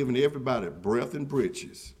 God's given everybody breath and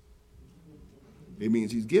britches. It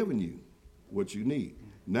means he's given you what you need.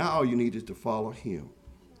 Now all you need is to follow him.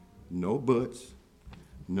 No buts,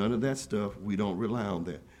 none of that stuff. We don't rely on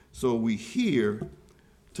that. So we hear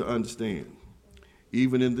to understand.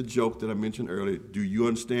 Even in the joke that I mentioned earlier, do you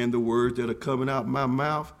understand the words that are coming out of my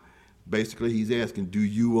mouth? Basically, he's asking, do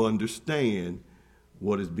you understand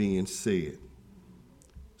what is being said?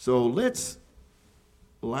 So let's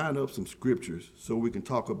line up some scriptures so we can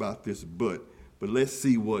talk about this but let's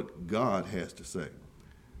see what God has to say.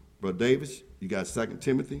 Brother Davis, you got 2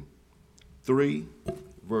 Timothy 3,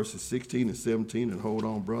 verses 16 and 17, and hold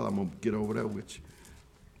on, brother, I'm going to get over there with you.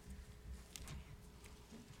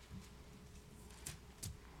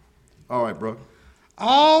 All right, bro.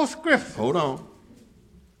 All scripture. Hold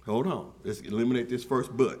on. Let's eliminate this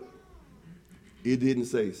first but. It didn't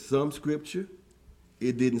say some scripture.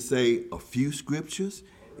 It didn't say a few scriptures.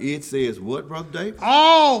 It says what, Brother Davis?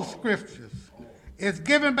 All scriptures is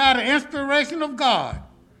given by the inspiration of God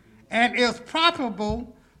and is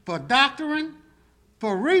profitable for doctrine,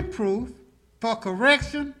 for reproof, for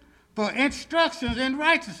correction, for instructions in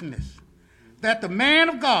righteousness, that the man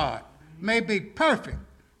of God may be perfect,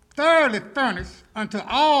 thoroughly furnished unto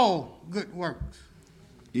all good works.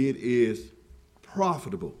 It is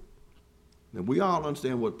profitable. Now, we all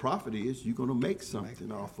understand what profit is. You're going to make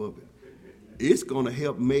something off of it. It's going to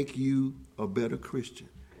help make you a better Christian.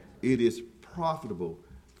 It is profitable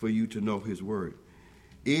for you to know his word.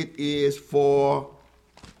 It is for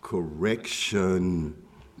correction.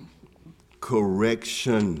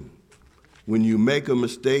 Correction. When you make a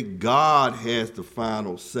mistake, God has the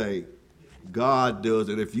final say. God does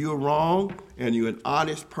it. If you're wrong and you're an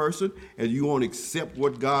honest person and you won't accept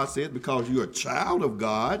what God says because you're a child of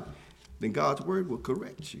God, then God's word will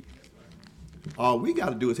correct you. All we got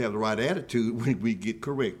to do is have the right attitude when we get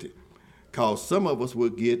corrected. Because some of us will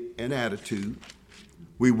get an attitude.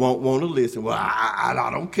 We won't want to listen. Well,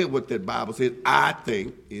 I don't care what that Bible says. I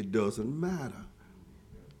think it doesn't matter.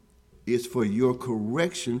 It's for your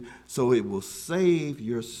correction so it will save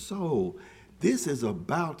your soul. This is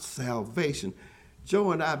about salvation.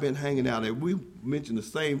 Joe and I have been hanging out, and we mentioned the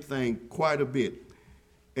same thing quite a bit.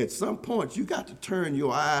 At some point, you got to turn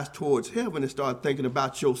your eyes towards heaven and start thinking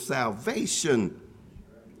about your salvation.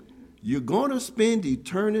 You're going to spend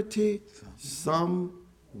eternity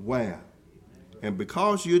somewhere. And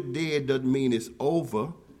because you're dead doesn't mean it's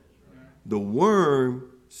over. The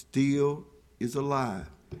worm still is alive.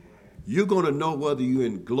 You're going to know whether you're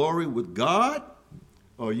in glory with God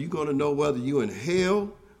or you're going to know whether you're in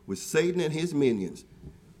hell with Satan and his minions.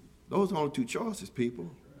 Those are only two choices, people.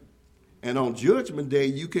 And on Judgment Day,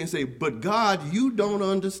 you can say, but God, you don't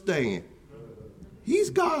understand.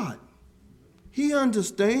 He's God. He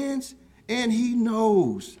understands and he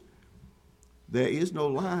knows. There is no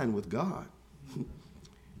line with God.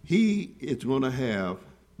 He is going to have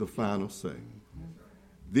the final say.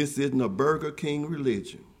 This isn't a Burger King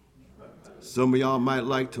religion. Some of y'all might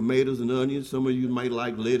like tomatoes and onions. Some of you might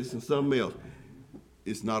like lettuce and something else.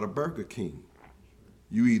 It's not a Burger King.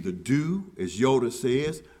 You either do, as Yoda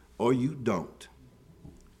says, or you don't.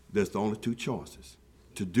 That's the only two choices,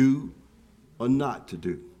 to do or not to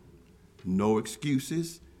do. No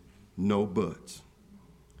excuses, no buts.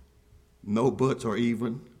 No buts or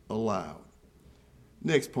even aloud.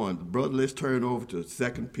 Next point, brother, let's turn over to 2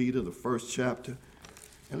 Peter, the 1st chapter,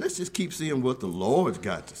 and let's just keep seeing what the Lord's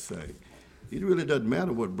got to say. It really doesn't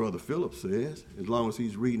matter what Brother Philip says, as long as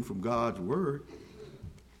he's reading from God's word.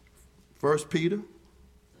 1 Peter,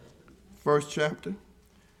 1st chapter,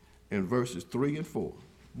 and verses 3 and 4.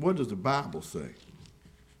 What does the Bible say?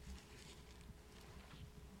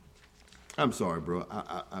 I'm sorry, bro.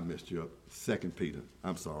 I messed you up. 2 Peter.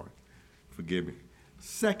 I'm sorry. Forgive me.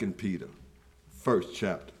 2 Peter, 1st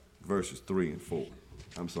chapter, verses 3 and 4.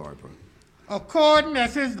 I'm sorry, bro. According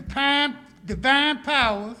as his divine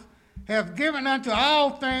powers have given unto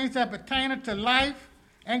all things that pertain to life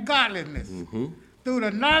and godliness, through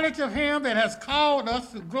the knowledge of him that has called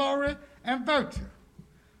us to glory and virtue,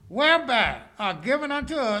 whereby are given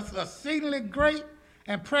unto us exceedingly great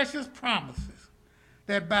and precious promises,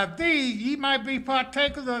 that by these ye might be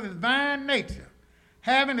partakers of the divine nature,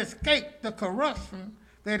 having escaped the corruption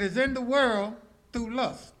that is in the world through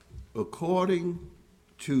lust. According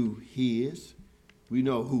to his, we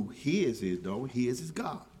know who his is, don't we? His is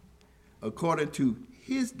God. According to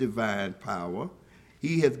his divine power,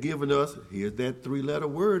 he has given us, here's that 3-letter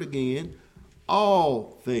word again,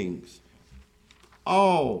 all things.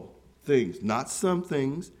 All things, not some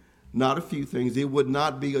things, not a few things. It would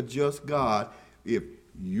not be a just God if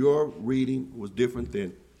your reading was different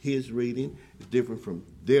than his reading, it's different from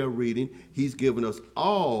their reading. He's given us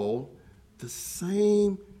all the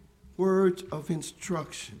same words of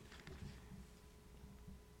instruction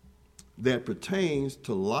that pertains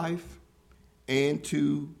to life and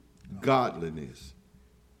to godliness.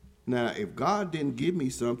 Now, if God didn't give me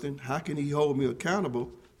something, how can he hold me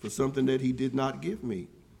accountable for something that he did not give me?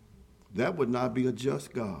 That would not be a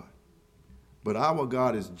just God. But our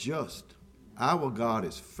God is just. Our God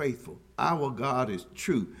is faithful. Our God is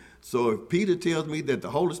true. So if Peter tells me that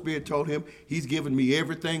the Holy Spirit told him he's given me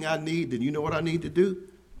everything I need, then you know what I need to do?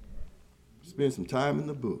 Spend some time in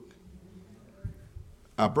the book.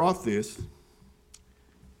 I brought this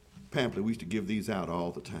pamphlet. We used to give these out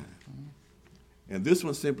all the time. And this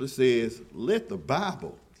one simply says, let the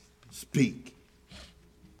Bible speak.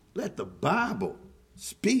 Let the Bible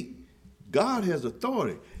speak. God has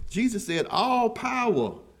authority. Jesus said, all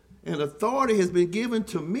power and authority has been given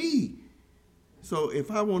to me. So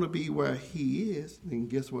if I want to be where he is, then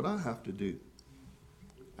guess what I have to do?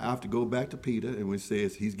 I have to go back to Peter, and when it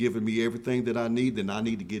says he's given me everything that I need, then I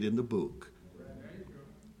need to get in the book.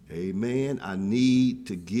 Amen. I need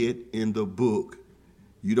to get in the book.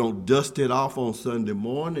 You don't dust it off on Sunday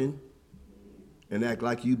morning and act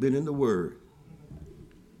like you've been in the Word.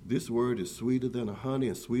 This Word is sweeter than the honey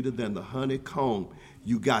and sweeter than the honeycomb.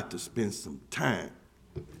 You got to spend some time.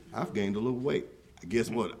 I've gained a little weight. Guess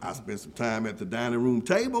what? I spent some time at the dining room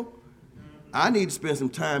table. I need to spend some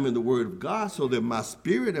time in the Word of God so that my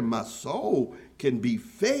spirit and my soul can be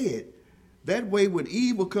fed. That way when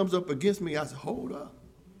evil comes up against me, I say, hold up.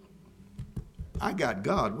 I got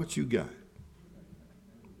God. What you got?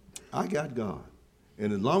 I got God.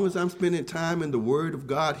 And as long as I'm spending time in the Word of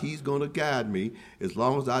God, he's going to guide me, as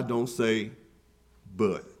long as I don't say,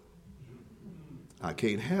 but. I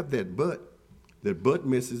can't have that but. That but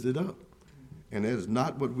messes it up. And that is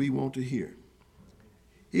not what we want to hear.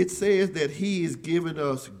 It says that he has given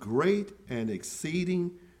us great and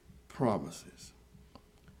exceeding promises.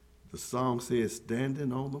 The song says,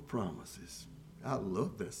 standing on the promises. I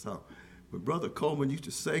love that song. When Brother Coleman used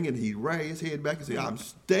to sing it, he'd raise his head back and say, I'm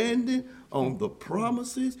standing on the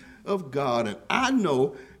promises of God. And I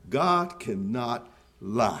know God cannot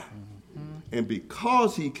lie. And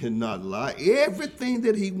because he cannot lie, everything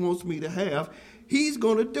that he wants me to have, he's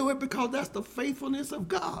going to do it, because that's the faithfulness of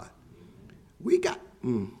God. We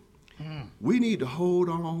need to hold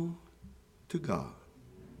on to God.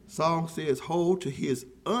 Song says, hold to his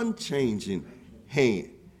unchanging hand.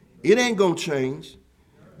 It ain't going to change.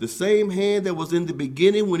 The same hand that was in the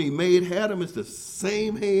beginning when he made Adam is the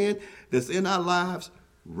same hand that's in our lives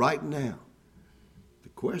right now. The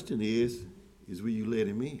question is will you let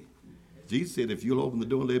him in? Jesus said, if you'll open the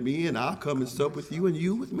door and let me in, I'll come and sup with you and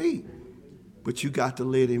you with me. But you got to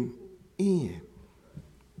let him in.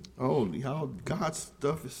 Oh, y'all, God's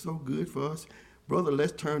stuff is so good for us. Brother,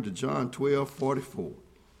 let's turn to John 12:44.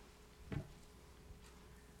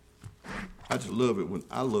 I just love it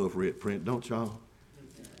I love red print, don't y'all?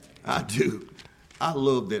 I do. I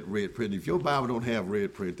love that red print. If your Bible don't have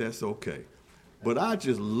red print, that's okay. But I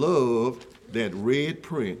just love that red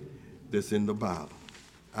print that's in the Bible.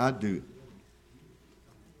 I do.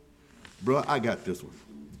 Bro, I got this one.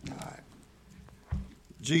 All right.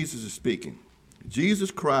 Jesus is speaking.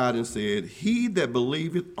 Jesus cried and said, he that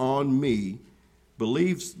believeth on me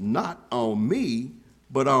believes not on me,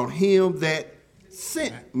 but on him that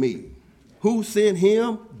sent me. Who sent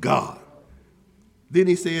him? God. Then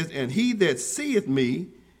he says, and he that seeth me,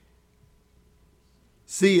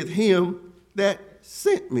 seeth him that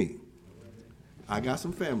sent me. I got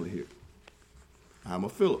some family here. I'm a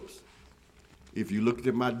Phillips. If you looked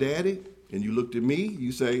at my daddy and you looked at me,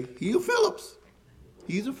 you say, he a Phillips.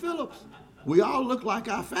 He's a Phillips. We all look like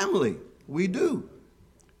our family. We do.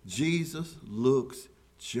 Jesus looks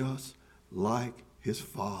just like his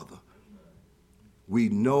Father. We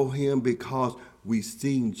know him because we've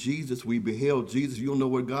seen Jesus. We beheld Jesus. You don't know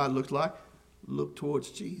what God looks like? Look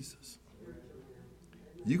towards Jesus.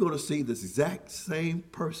 You're going to see this exact same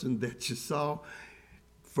person that you saw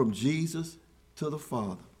from Jesus to the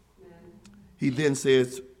Father. He then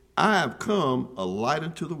says, I have come a light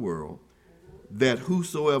unto the world, that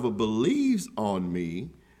whosoever believes on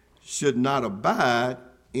me should not abide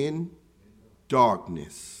in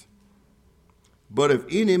darkness. But if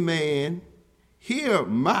any man hear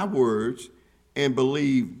my words and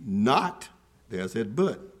believe not, there's that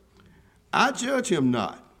but, I judge him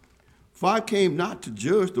not. For I came not to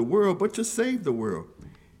judge the world, but to save the world.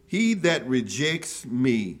 He that rejects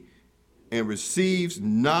me and receives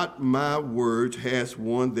not my words has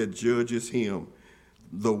one that judges him.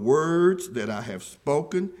 The words that I have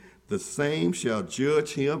spoken, the same shall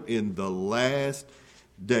judge him in the last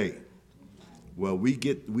day. Well, we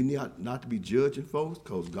need not to be judging folks,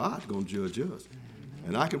 because God's going to judge us.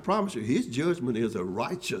 And I can promise you, his judgment is a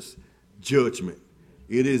righteous judgment.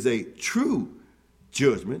 It is a true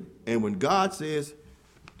judgment. And when God says,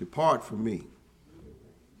 depart from me,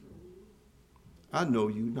 I know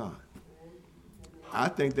you not. I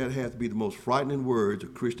think that has to be the most frightening words a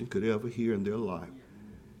Christian could ever hear in their life.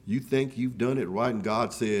 You think you've done it right, and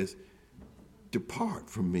God says, depart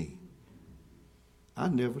from me. I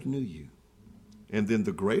never knew you. And then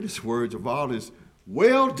the greatest words of all is,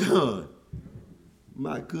 well done,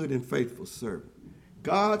 my good and faithful servant.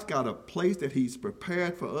 God's got a place that he's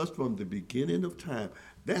prepared for us from the beginning of time.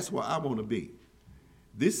 That's where I want to be.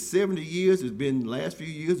 This 70 years last few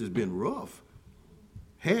years has been rough.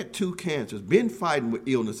 Had 2 cancers, been fighting with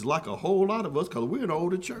illnesses like a whole lot of us, because we're an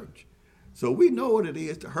older church. So we know what it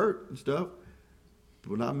is to hurt and stuff.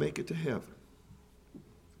 But when I make it to heaven,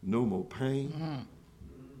 no more pain,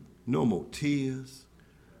 no more tears,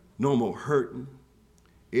 no more hurting.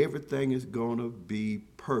 Everything is going to be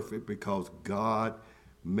perfect because God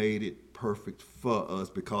made it perfect for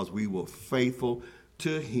us, because we were faithful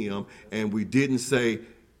to him, and we didn't say,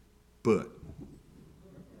 but.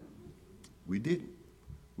 We didn't.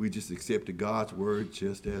 We just accepted God's word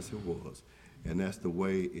just as it was. And that's the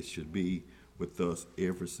way it should be with us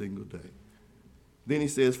every single day. Then he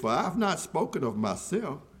says, for I have not spoken of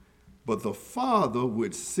myself, but the Father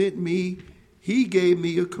which sent me, he gave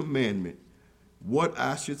me a commandment, what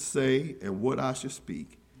I should say and what I should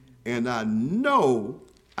speak. And I know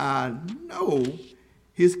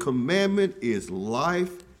his commandment is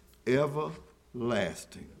life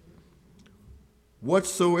everlasting.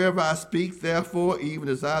 Whatsoever I speak, therefore, even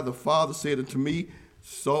as I, the Father, said unto me,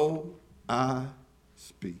 so I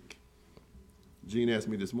speak. Jean asked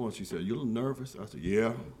me this morning, she said, you a little nervous? I said,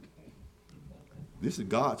 yeah. This is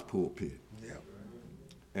God's pulpit. Yeah.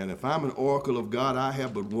 And if I'm an oracle of God, I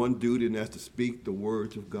have but one duty, and that's to speak the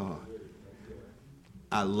words of God.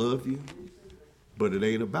 I love you, but it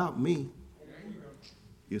ain't about me.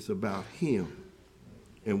 It's about him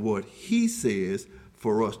and what he says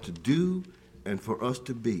for us to do and for us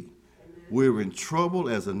to be. We're in trouble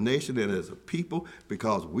as a nation and as a people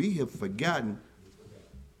because we have forgotten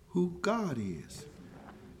who God is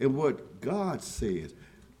and what God says.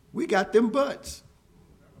 We got them butts.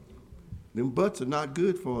 Them butts are not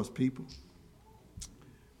good for us, people.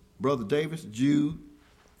 Brother Davis, Jude,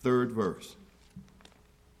 3rd verse.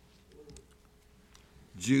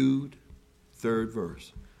 Jude, 3rd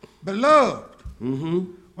verse. Beloved,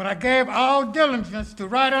 when I gave all diligence to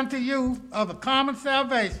write unto you of the common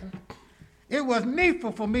salvation, it was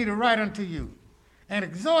needful for me to write unto you and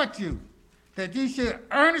exhort you that ye should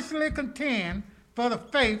earnestly contend for the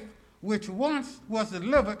faith which once was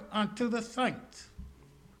delivered unto the saints.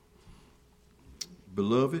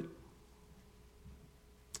 Beloved,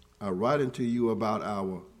 I write unto you about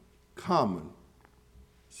our common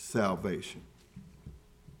salvation.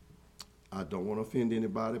 I don't want to offend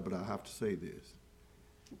anybody, but I have to say this.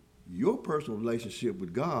 Your personal relationship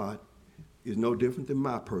with God is no different than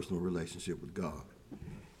my personal relationship with God.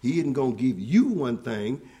 He isn't going to give you one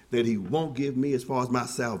thing that he won't give me as far as my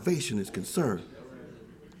salvation is concerned.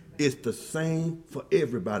 It's the same for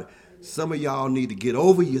everybody. Some of y'all need to get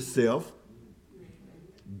over yourself,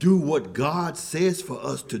 do what God says for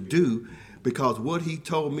us to do, Because what he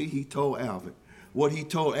told me, he told Alvin. What he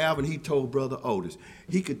told Alvin, he told Brother Otis.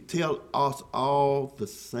 He could tell us all the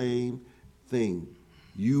same thing.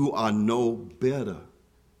 You are no better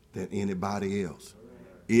than anybody else.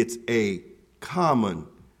 It's a common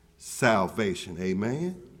salvation.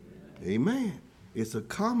 Amen? Amen. It's a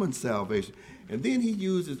common salvation. And then he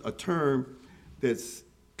uses a term that's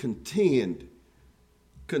contend.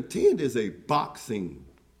 Contend is a boxing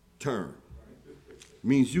term.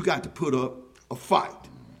 Means you got to put up a fight.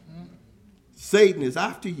 Satan is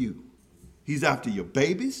after you. He's after your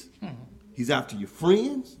babies. He's after your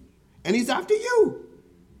friends. And he's after you.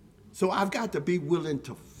 So I've got to be willing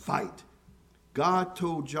to fight. God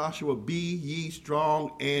told Joshua, be ye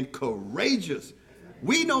strong and courageous.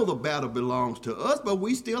 We know the battle belongs to us, but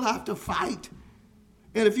we still have to fight.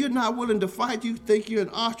 And if you're not willing to fight, you think you're an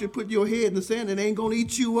ostrich, put your head in the sand and ain't going to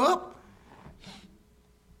eat you up.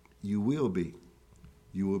 You will be.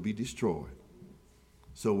 You will be destroyed.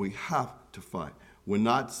 So we have to fight. We're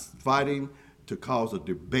not fighting to cause a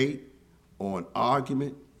debate or an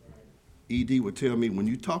argument. ED would tell me, when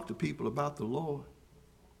you talk to people about the Lord,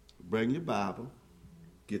 bring your Bible,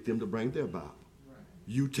 get them to bring their Bible.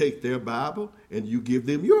 You take their Bible and you give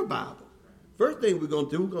them your Bible. First thing we're going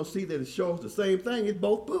to do, we're going to see that it shows the same thing in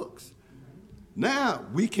both books. Now,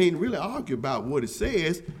 we can't really argue about what it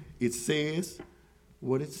says. It says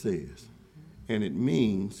what it says. And it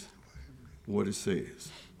means what it says.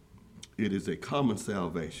 It is a common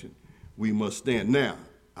salvation. We must stand. Now,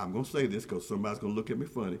 I'm going to say this because somebody's going to look at me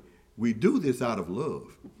funny. We do this out of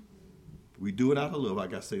love. We do it out of love. I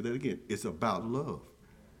got to say that again. It's about love.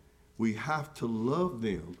 We have to love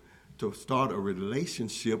them to start a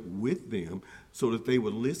relationship with them so that they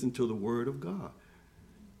would listen to the word of God.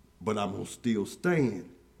 But I'm going to still stand.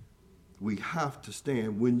 We have to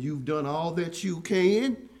stand. When you've done all that you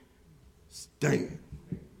can, stand.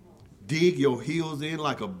 Dig your heels in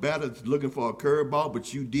like a batter looking for a curveball,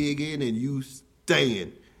 but you dig in and you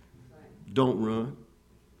stand. Don't run.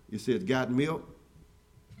 It says, got milk?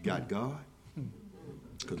 Got God?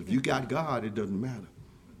 Because if you got God, it doesn't matter.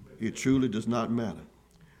 It truly does not matter.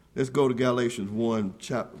 Let's go to Galatians 1,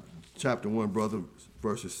 chapter 1, brother,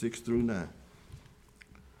 verses 6 through 9.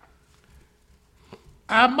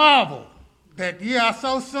 I marvel that ye are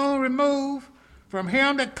so soon removed from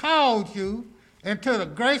him that called you into the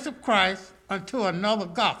grace of Christ unto another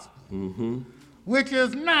gospel, which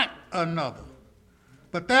is not another.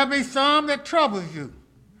 But there be some that troubles you,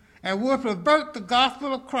 and will pervert the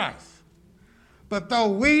gospel of Christ. But though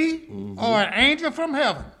we or an angel from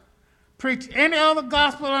heaven preach any other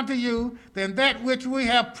gospel unto you than that which we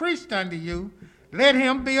have preached unto you, let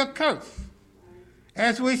him be accursed.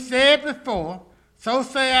 As we said before, so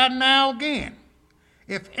say I now again.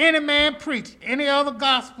 If any man preach any other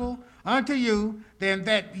gospel unto you than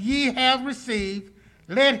that ye have received,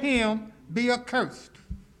 let him be accursed.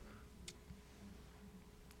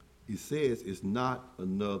 He says it's not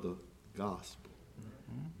another gospel.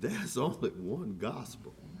 There's only one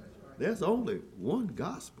gospel. There's only one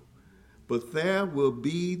gospel. But there will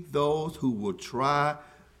be those who will try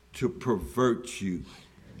to pervert you.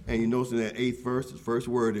 And you notice in that 8th verse, the first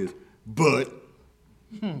word is, but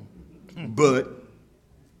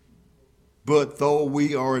though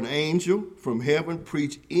we are an angel from heaven,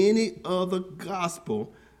 preach any other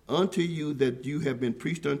gospel unto you that you have been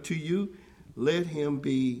preached unto you, let him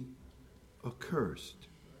be accursed.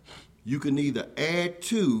 You can neither add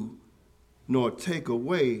to nor take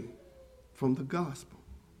away from the gospel.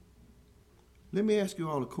 Let me ask you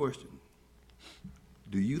all a question.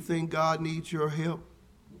 Do you think God needs your help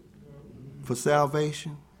for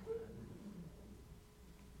salvation?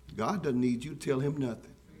 God doesn't need you to tell him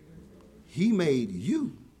nothing. He made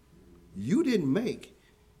you. You didn't make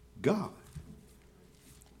God.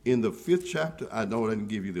 In the 5th chapter, I know I didn't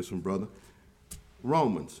give you this one, brother.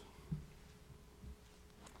 Romans.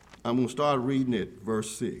 I'm going to start reading it,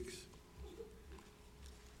 verse 6.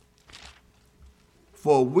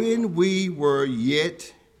 For when we were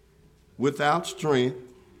yet without strength,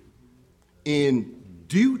 in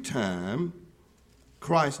due time,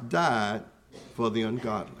 Christ died for the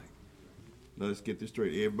ungodly. Now let's get this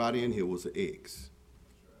straight. Everybody in here was an ex.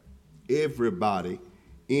 Everybody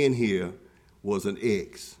in here was an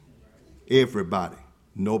ex. Everybody.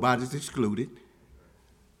 Nobody's excluded.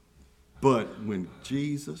 But when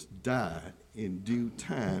Jesus died in due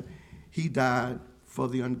time, he died for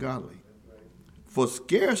the ungodly. For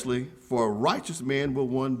scarcely for a righteous man will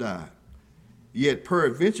one die. Yet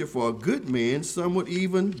peradventure for a good man some would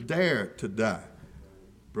even dare to die.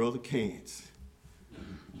 Brother can't.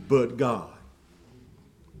 But God.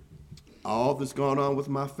 all that's going on with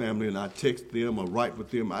my family, and I text them or write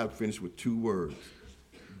with them, I finish with 2 words.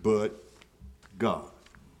 But God.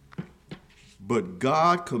 But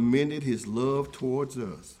God commended his love towards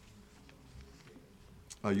us.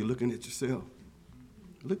 Are you looking at yourself?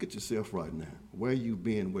 Look at yourself right now. Where you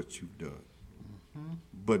been, what you've done. Mm-hmm.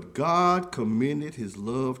 But God commended his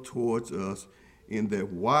love towards us in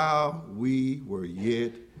that while we were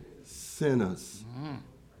yet sinners,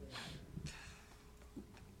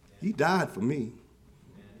 he died for me,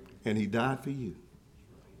 and he died for you.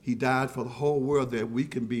 He died for the whole world that we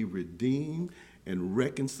can be redeemed and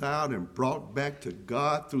reconciled and brought back to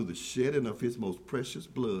God through the shedding of his most precious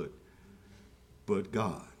blood. But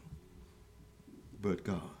God. But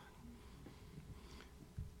God.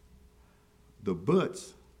 The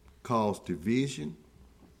buts cause division,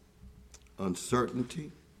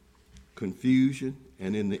 uncertainty, confusion,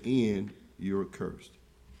 and in the end, you're accursed.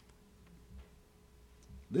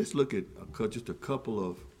 Let's look at just a couple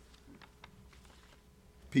of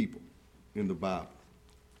people in the Bible.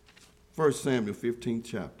 1 Samuel 15th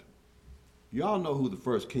chapter. Y'all know who the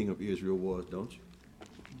first king of Israel was, don't you?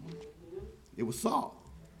 It was Saul.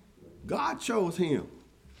 God chose him.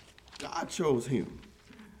 God chose him.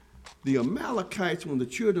 The Amalekites, when the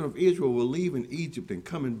children of Israel were leaving Egypt and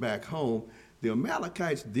coming back home, the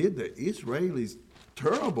Amalekites did the Israelis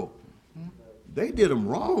terrible. They did them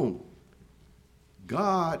wrong.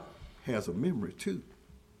 God has a memory too.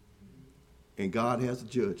 And God has a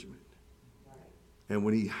judgment. And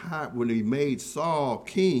when he made Saul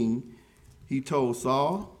king, he told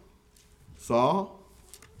Saul,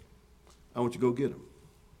 I want you to go get them.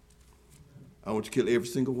 I want you to kill every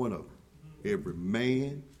single one of them. Every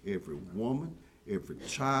man, every woman, every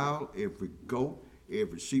child, every goat,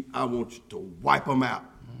 every sheep. I want you to wipe them out.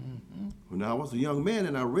 Mm-hmm. When I was a young man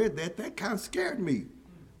and I read that kind of scared me. I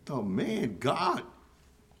thought, man, God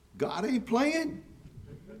ain't playing.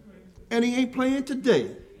 And he ain't playing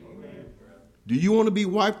today. Do you want to be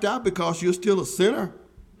wiped out because you're still a sinner?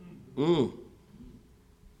 Because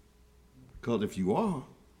if you are,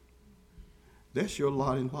 that's your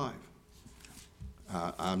lot in life.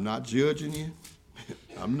 I'm not judging you.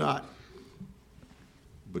 I'm not.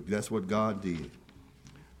 But that's what God did.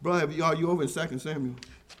 Brother, are you over in 2 Samuel?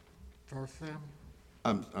 1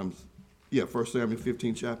 Samuel? 1 Samuel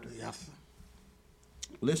 15 chapter. Yes, sir.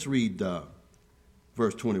 Let's read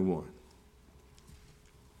verse 21.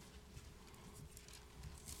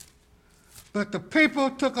 But the people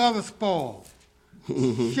took other spoil,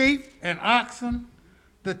 sheep and oxen,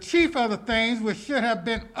 the chief of the things which should have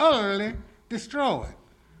been utterly destroyed,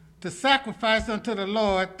 to sacrifice unto the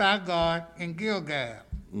Lord thy God in Gilgal.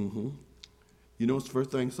 Mm-hmm. You know what's the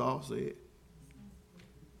first thing Saul said?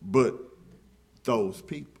 But those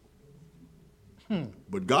people.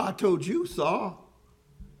 But God told you, Saul,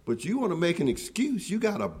 but you want to make an excuse. You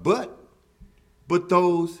got a but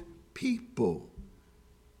those people.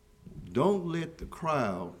 Don't let the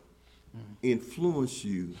crowd influence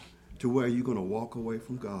you to where you're going to walk away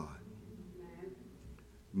from God.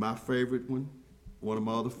 My favorite one of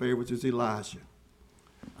my other favorites is Elijah.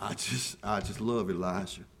 I just love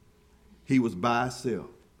Elijah. He was by himself.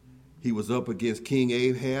 He was up against King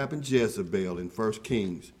Ahab and Jezebel in 1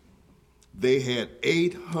 Kings. They had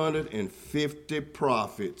 850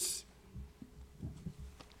 prophets.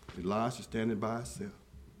 Elijah standing by himself.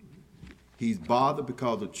 He's bothered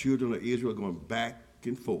because the children of Israel are going back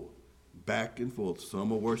and forth.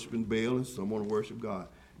 Some are worshiping Baal and some want to worship God.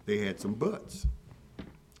 They had some buts.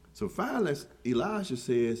 So finally, Elijah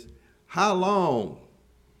says, how long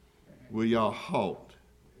will y'all halt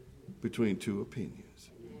between two opinions?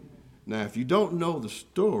 Now, if you don't know the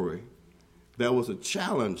story, there was a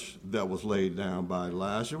challenge that was laid down by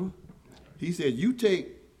Elijah. He said, you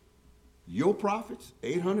take your prophets,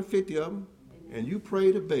 850 of them, and you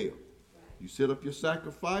pray to Baal. You set up your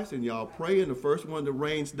sacrifice and y'all pray, and the first one that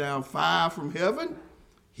rains down fire from heaven,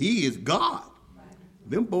 he is God.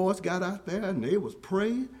 Them boys got out there and they was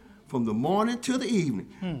praying from the morning till the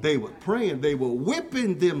evening. They were praying. They were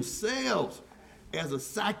whipping themselves as a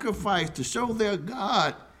sacrifice to show their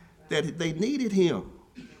God that they needed him.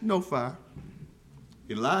 No fire.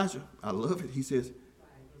 Elijah, I love it. He says,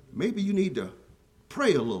 maybe you need to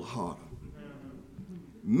pray a little harder.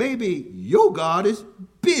 Maybe your God is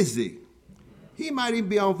busy. He might even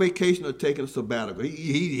be on vacation or taking a sabbatical.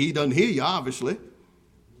 He doesn't hear you, obviously.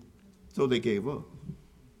 So they gave up.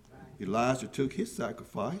 Elijah took his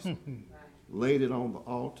sacrifice, laid it on the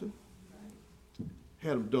altar,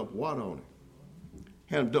 had him dump water on it,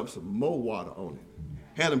 had him dump some more water on it,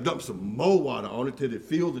 had him dump some more water on it till it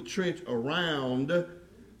filled the trench around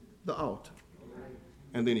the altar.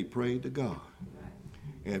 And then he prayed to God.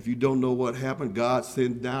 And if you don't know what happened, God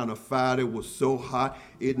sent down a fire that was so hot,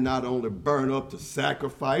 it not only burned up the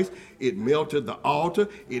sacrifice, it melted the altar,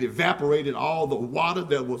 it evaporated all the water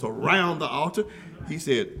that was around the altar. He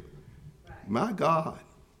said, my God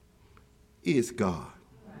is God.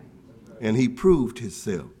 And he proved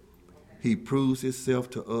himself. He proves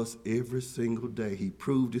himself to us every single day. He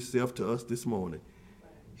proved himself to us this morning.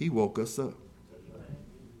 He woke us up.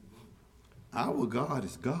 Our God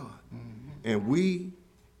is God. And we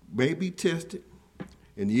may be tested.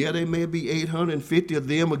 And yeah, there may be 850 of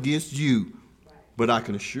them against you. But I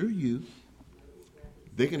can assure you,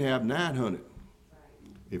 they can have 900.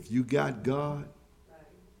 If you got God,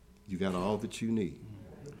 you got all that you need.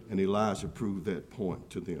 And Elijah proved that point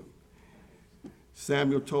to them.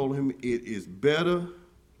 Samuel told him, it is better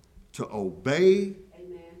to obey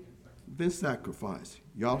than sacrifice.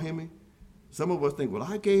 Y'all hear me? Some of us think, well,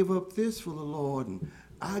 I gave up this for the Lord, and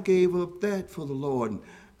I gave up that for the Lord, and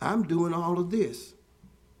I'm doing all of this.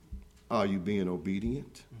 Are you being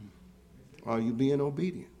obedient? Are you being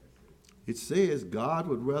obedient? It says God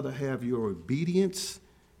would rather have your obedience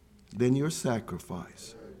than your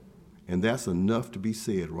sacrifice. And that's enough to be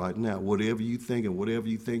said right now. Whatever you think and whatever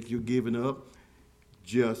you think you're giving up,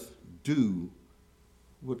 just do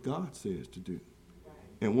what God says to do.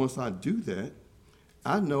 And once I do that,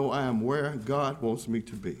 I know I am where God wants me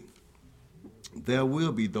to be. There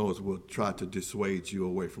will be those who will try to dissuade you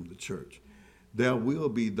away from the church. There will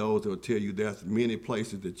be those that will tell you there's many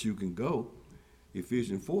places that you can go.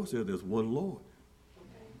 Ephesians 4 says there's one Lord,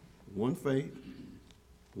 one faith,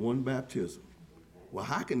 one baptism. Well,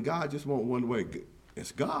 how can God just want one way?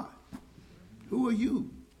 It's God. Who are you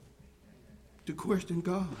to question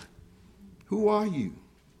God? Who are you?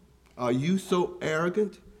 Are you so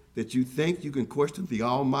arrogant that you think you can question the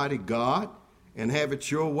Almighty God and have it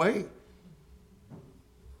your way?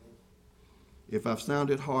 If I've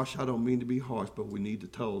sounded harsh, I don't mean to be harsh, but we need to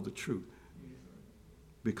tell the truth.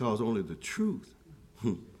 Because only the truth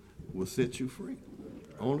will set you free.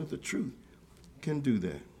 Only the truth can do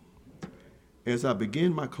that. As I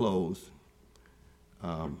begin my close,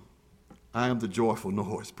 I am the joyful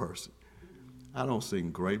noise person. I don't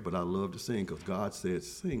sing great, but I love to sing because God said,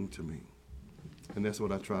 sing to me. And that's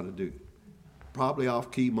what I try to do. Probably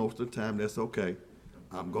off key most of the time, that's okay.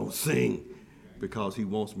 I'm going to sing because he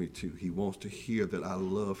wants me to. He wants to hear that I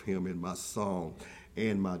love him in my song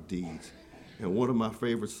and my deeds. And one of my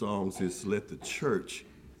favorite songs is Let the Church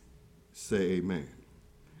Say Amen.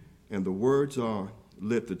 And the words are,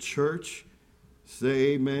 let the church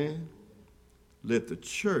say amen. Let the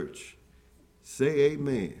church say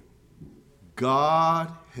amen.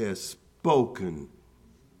 God has spoken.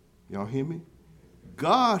 Y'all hear me?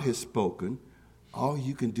 God has spoken. All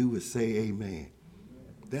you can do is say amen.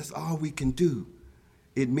 That's all we can do.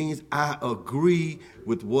 It means I agree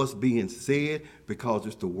with what's being said because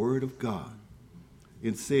it's the word of God.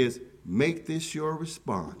 It says, make this your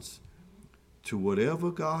response to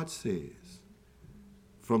whatever God says,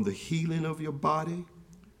 from the healing of your body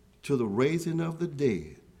to the raising of the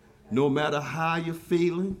dead. No matter how you're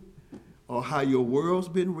feeling or how your world's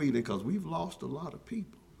been reading, because we've lost a lot of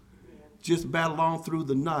people. Just battle on through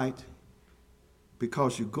the night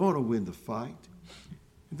because you're going to win the fight.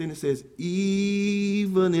 And then it says,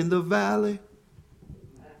 even in the valley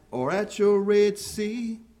or at your Red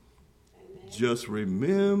Sea, just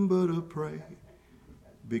remember to pray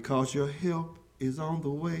because your help is on the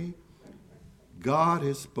way. God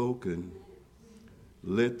has spoken.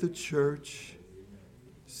 Let the church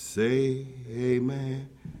say amen.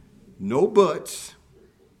 No buts,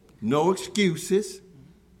 no excuses.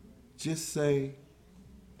 Just say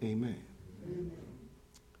amen.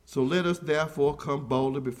 So let us therefore come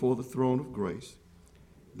boldly before the throne of grace,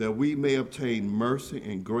 that we may obtain mercy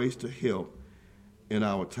and grace to help in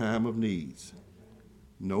our time of needs.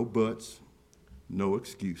 No buts, no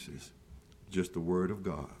excuses, just the word of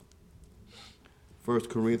God. 1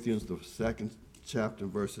 Corinthians, the 2nd chapter,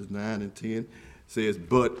 verses 9 and 10 says,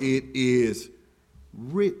 but it is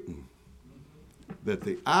written that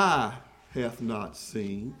the eye hath not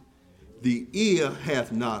seen, the ear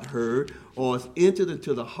hath not heard, or has entered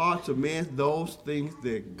into the hearts of men those things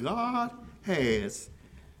that God has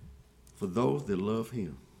for those that love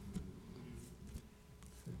him.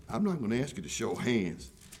 I'm not going to ask you to show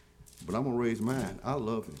hands, but I'm going to raise mine. I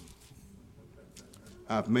love him.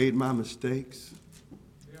 I've made my mistakes,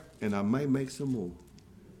 and I may make some more,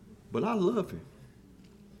 but I love him.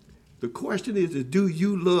 The question is do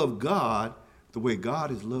you love God the way God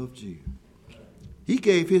has loved you? He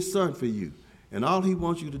gave his son for you, and all he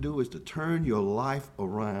wants you to do is to turn your life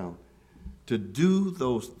around, to do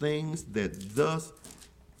those things that thus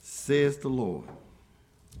says the Lord.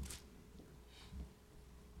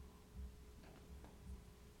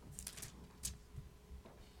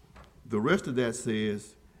 the rest of that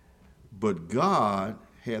says, but God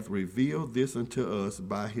hath revealed this unto us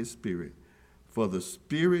by his Spirit. For the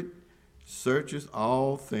Spirit searches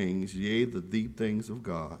all things, yea, the deep things of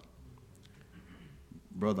God.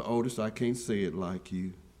 Brother Otis, I can't say it like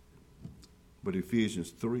you, but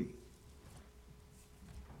Ephesians 3,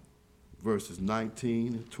 verses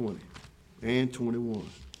 19 and 20 and 21.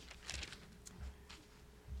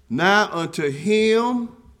 Now unto him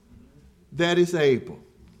that is able.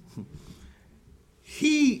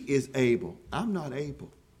 He is able. I'm not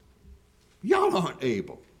able. Y'all aren't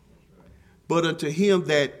able. But unto him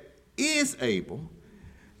that is able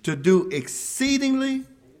to do exceedingly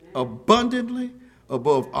abundantly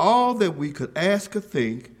above all that we could ask or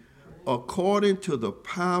think, according to the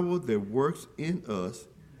power that works in us,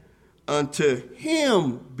 unto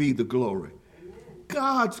him be the glory.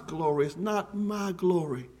 God's glory is not my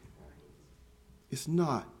glory. It's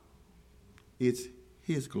not. It's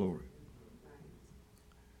his glory.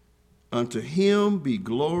 Unto him be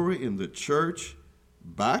glory in the church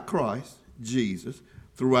by Christ Jesus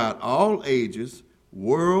throughout all ages,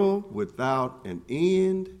 world without an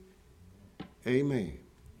end. Amen.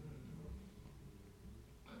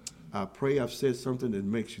 I pray I've said something that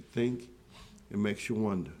makes you think and makes you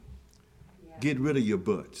wonder. Get rid of your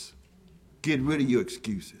buts. Get rid of your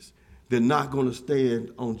excuses. They're not going to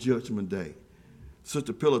stand on Judgment Day.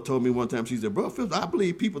 Sister Pillar told me one time, she said, Brother Phillips, I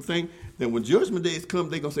believe people think that when Judgment Days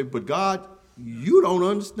come, they're going to say, but God, you don't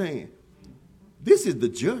understand. This is the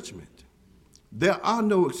judgment. There are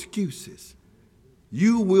no excuses.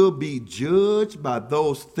 You will be judged by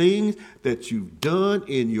those things that you've done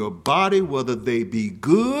in your body, whether they be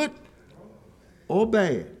good or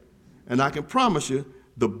bad. And I can promise you,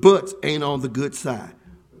 the buts ain't on the good side.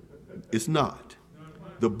 It's not.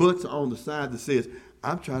 The buts are on the side that says,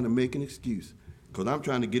 I'm trying to make an excuse because I'm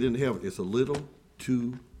trying to get into heaven. It's a little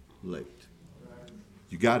too late.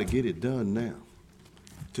 You got to get it done now.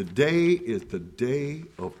 Today is the day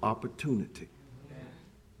of opportunity.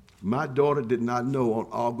 My daughter did not know on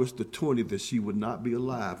August the 20th that she would not be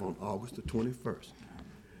alive on August the 21st.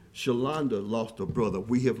 Shalonda lost her brother.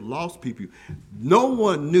 We have lost people. No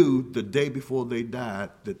one knew the day before they died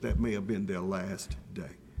that may have been their last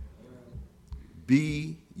day.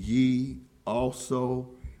 Be ye also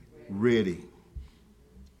ready.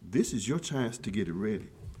 This is your chance to get it ready.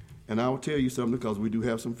 And I will tell you something because we do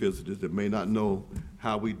have some visitors that may not know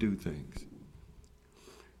how we do things.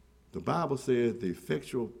 The Bible says the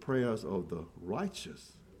effectual prayers of the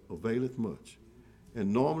righteous availeth much.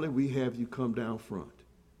 And normally we have you come down front.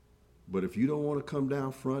 But if you don't want to come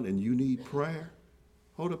down front and you need prayer,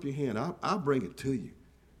 hold up your hand. I'll bring it to you.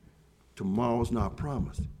 Tomorrow's not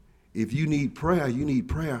promised. If you need prayer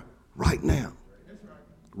right now.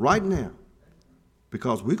 Right now.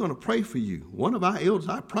 Because we're going to pray for you. One of our elders,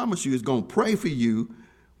 I promise you, is going to pray for you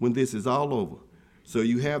when this is all over. So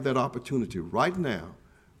you have that opportunity right now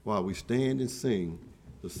while we stand and sing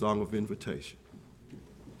the song of invitation.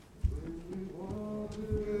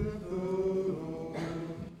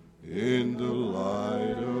 In the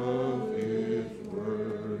light of his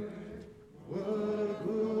word, what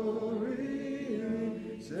glory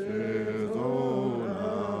says on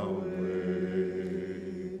our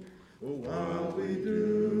way. While we do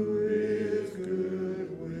his good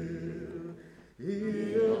will,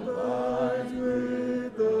 he abides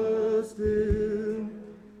with us still.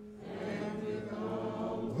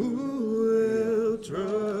 Who will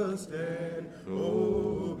trust and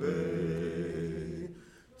obey?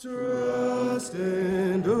 Trust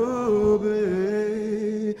and obey,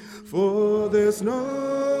 for there's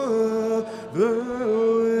no other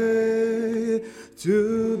way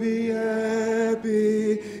to be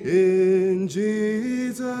happy in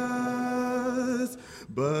Jesus,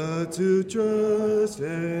 but to trust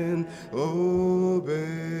and obey.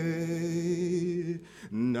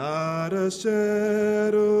 Not a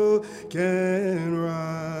shadow can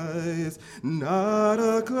rise, not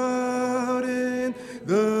a cloud in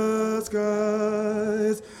the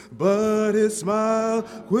skies, but his smile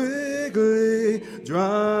quickly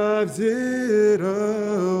drives it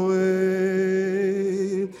away.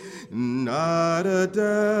 Not a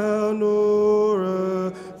doubt nor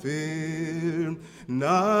a fear,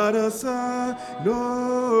 not a sigh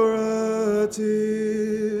nor a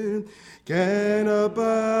tear can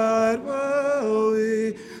abide while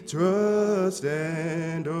we trust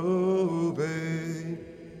and obey.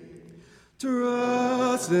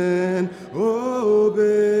 Trust and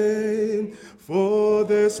obey, for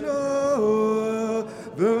there's no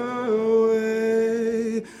other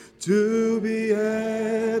way to be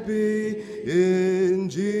happy in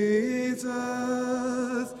Jesus,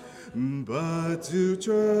 but to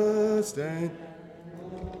trust trust and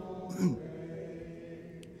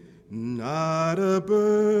not a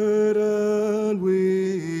burden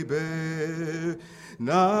we bear,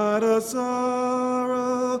 not a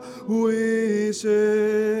sorrow we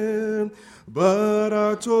share, but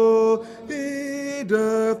our toil he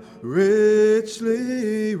doth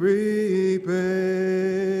richly repay.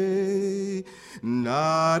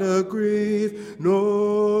 Not a grief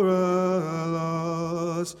nor a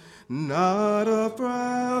loss, not a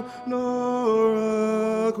frown nor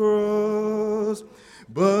a cross,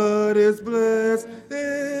 but is blessed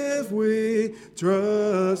if we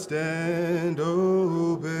trust and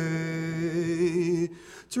obey.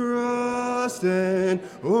 Trust and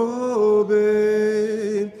obey,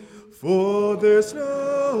 for there's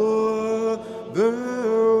no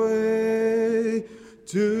other way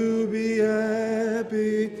to be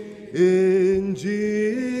happy in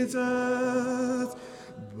Jesus,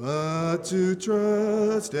 but to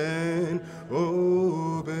trust and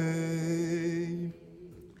obey.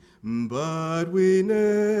 But we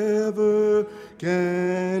never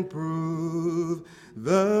can prove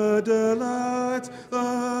the delights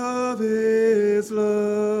of his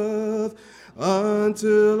love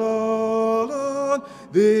until all on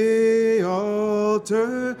the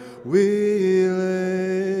altar we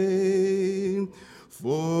lay.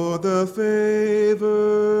 For the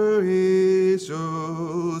favor he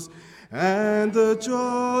shows and the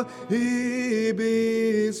joy he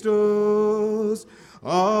bestows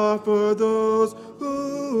are for those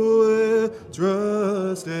who will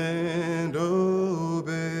trust and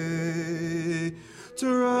obey.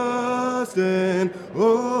 Trust and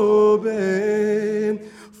obey,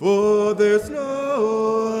 for there's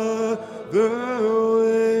no other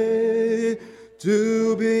way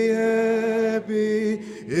to be happy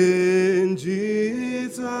in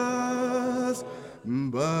Jesus,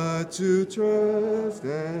 but to trust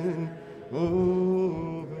and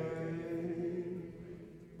obey.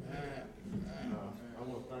 I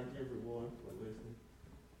want to thank everyone for listening.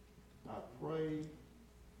 I pray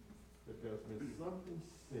that there's been something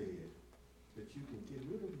said that you can get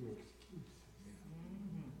rid of your excuses.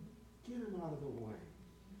 Get them out of the way.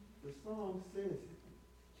 The song says it.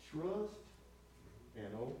 Trust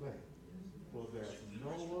and obey. For there's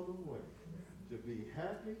no other way to be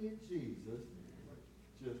happy in Jesus,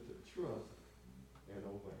 just to trust and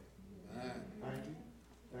obey. Thank you.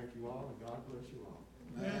 Thank you all, and God bless you all.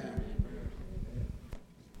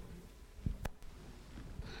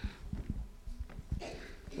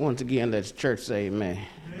 Once again, let the church say amen.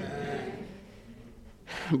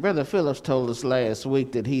 Brother Phillips told us last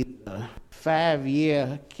week that he's a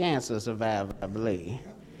 5-year cancer survivor, I believe.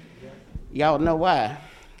 Y'all know why?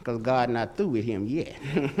 Because God not through with him yet.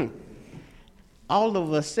 All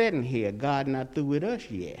of us sitting here, God not through with us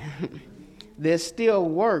yet. There's still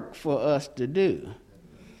work for us to do.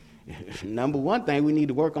 Number one thing, we need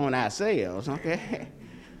to work on ourselves, okay?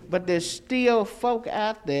 But there's still folk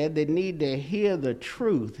out there that need to hear the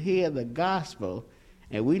truth, hear the gospel,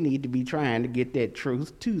 and we need to be trying to get that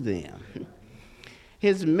truth to them.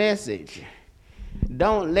 His message,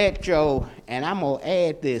 don't let your, and I'm going to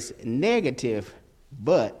add this, negative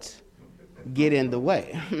buts get in the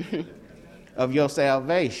way of your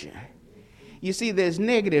salvation. You see, there's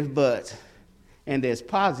negative buts and there's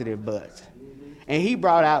positive buts. And he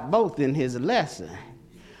brought out both in his lesson.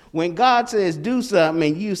 When God says do something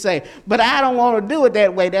and you say, but I don't want to do it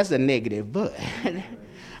that way, that's a negative but.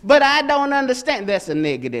 But I don't understand, that's a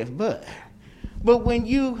negative but. But when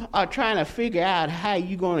you are trying to figure out how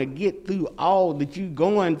you're going to get through all that you're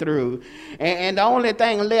going through, and the only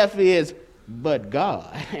thing left is, but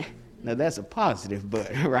God. Now that's a positive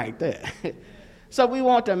but right there. So we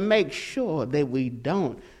want to make sure that we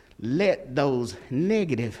don't let those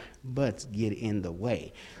negative buts get in the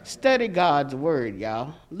way. Study God's word,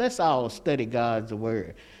 y'all. Let's all study God's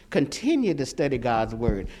word. Continue to study God's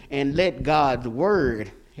word and let God's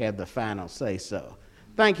word have the final say so.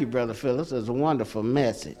 Thank you, Brother Phillips. It was a wonderful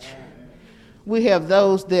message. We have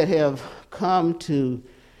those that have come to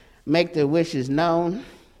make their wishes known.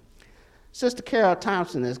 Sister Carol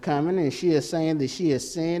Thompson is coming, and she is saying that she has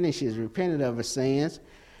sinned and she has repented of her sins,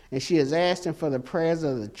 and she is asking for the prayers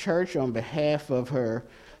of the church on behalf of her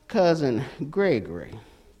cousin Gregory.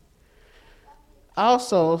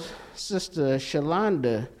 Also, Sister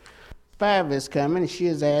Shalonda Five is coming, and she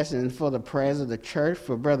is asking for the prayers of the church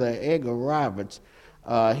for Brother Edgar Roberts.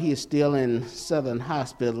 He is still in Southern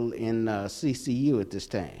Hospital in CCU at this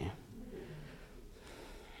time.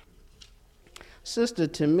 Sister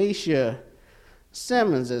Tamisha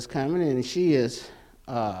Simmons is coming, and she is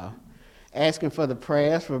asking for the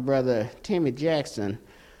prayers for Brother Timmy Jackson.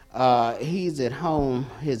 He's at home.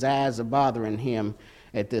 His eyes are bothering him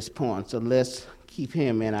at this point, so let's keep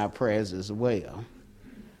him in our prayers as well.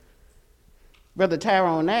 Brother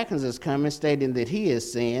Tyrone Atkins is coming, stating that he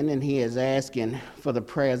is sin, and he is asking for the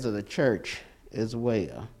prayers of the church as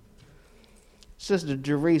well. Sister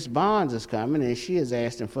Jerice Barnes is coming, and she is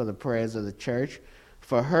asking for the prayers of the church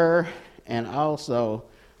for her and also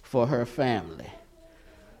for her family.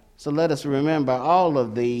 So let us remember all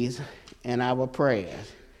of these in our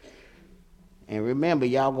prayers. And remember,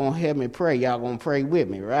 y'all gonna help me pray. Y'all gonna pray with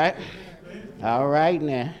me, right? All right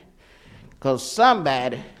now. Because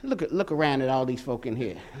somebody, look around at all these folk in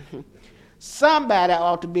here. Somebody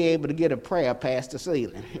ought to be able to get a prayer past the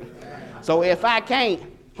ceiling. So if I can't,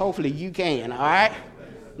 hopefully you can, all right?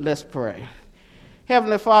 Let's pray.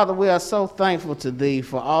 Heavenly Father, we are so thankful to Thee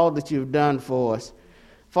for all that You've done for us.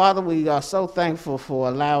 Father, we are so thankful for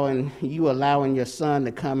allowing your Son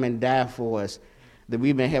to come and die for us, that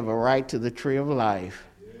we may have a right to the tree of life.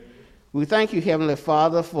 We thank You, Heavenly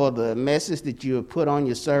Father, for the message that You have put on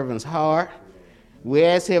Your servant's heart. We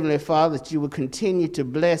ask, Heavenly Father, that You will continue to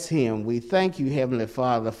bless him. We thank You, Heavenly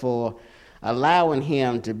Father, for allowing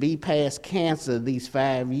him to be past cancer these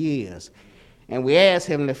 5 years. And we ask,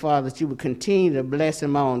 Heavenly Father, that You would continue to bless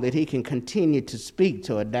him on, that he can continue to speak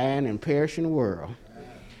to a dying and perishing world.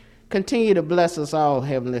 Continue to bless us all,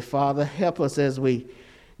 Heavenly Father. Help us as we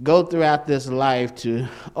go throughout this life to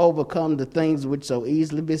overcome the things which so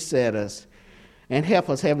easily beset us. And help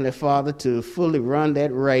us, Heavenly Father, to fully run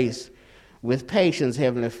that race with patience,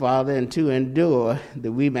 Heavenly Father, and to endure,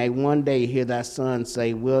 that we may one day hear Thy Son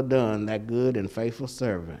say, "Well done, Thy good and faithful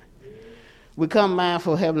servant." We come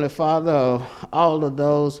mindful, Heavenly Father, of all of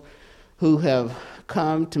those who have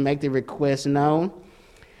come to make their requests known.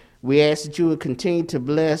 We ask that You would continue to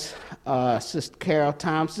bless Sister Carol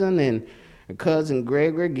Thompson and her cousin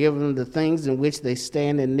Gregory, give them the things in which they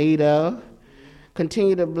stand in need of.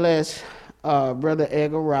 Continue to bless Brother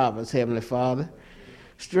Edgar Roberts, Heavenly Father.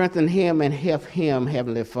 Strengthen him and help him,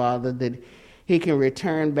 Heavenly Father, that he can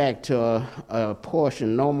return back to a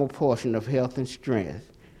normal portion of health and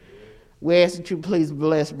strength. We ask that You please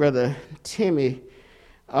bless Brother Timmy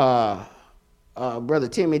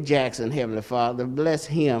Jackson, Heavenly Father. Bless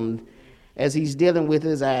him as he's dealing with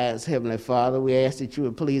his eyes, Heavenly Father. We ask that You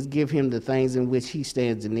would please give him the things in which he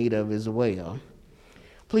stands in need of as well.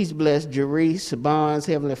 Please bless Jerice Barnes,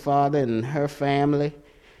 Heavenly Father, and her family.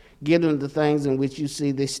 Give them the things in which You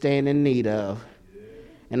see they stand in need of.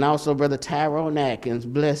 And also Brother Tyrone Atkins,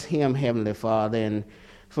 bless him, Heavenly Father, and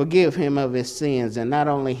forgive him of his sins, and not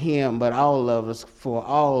only him, but all of us, for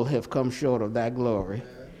all have come short of Thy glory.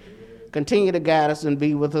 Continue to guide us and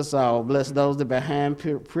be with us all. Bless those that are behind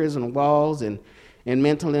prison walls and in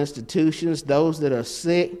mental institutions, those that are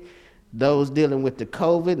sick, those dealing with the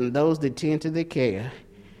COVID, and those that tend to their care.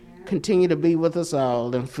 Continue to be with us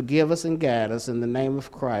all and forgive us and guide us in the name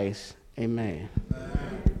of Christ. Amen.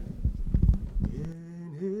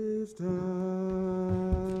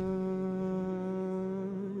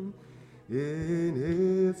 In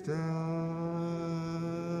His time,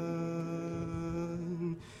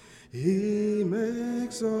 He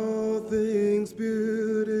makes all things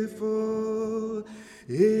beautiful.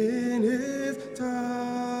 In His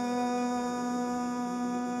time,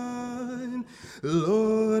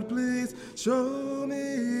 Lord, please show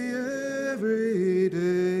me every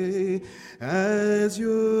day as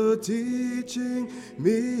You're teaching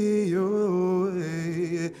me Your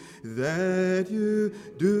way, that You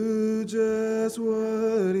do just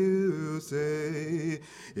what You say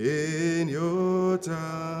in Your time,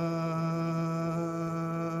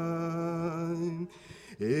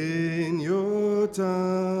 in Your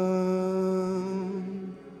time,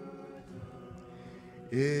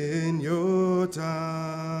 in Your time.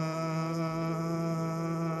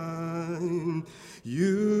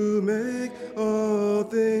 You make all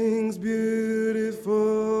things beautiful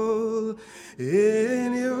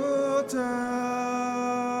in Your time.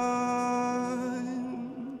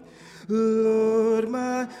 Lord,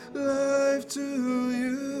 my life to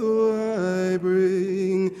You I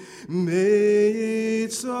bring. May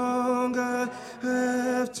each song I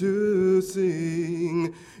have to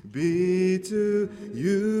sing be to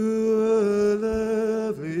You a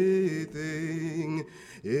lovely thing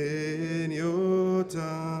in Your time.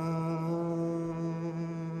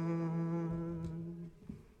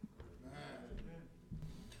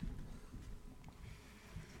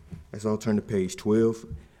 Let's all turn to page 12.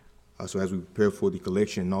 So as we prepare for the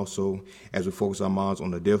collection, and also as we focus our minds on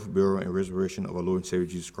the death, burial, and resurrection of our Lord and Savior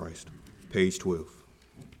Jesus Christ. Page 12.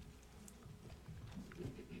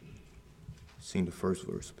 Sing the first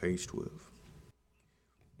verse, page 12.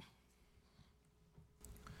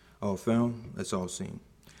 Film, let's all sing.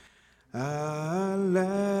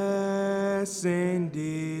 Alas,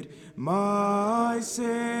 indeed, my Savior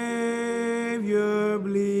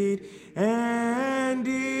bleed, and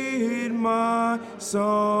did my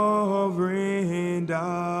sovereign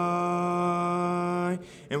die,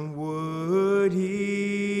 and would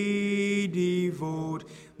he devote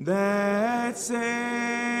that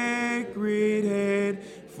sacred head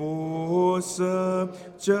for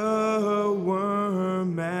such a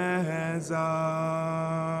worm as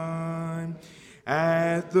I?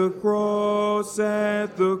 At the cross,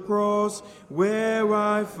 where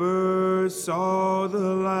I first saw the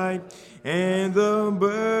light, and the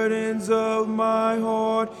burdens of my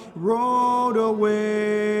heart rolled away.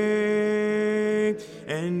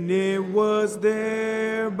 And it was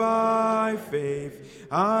there by faith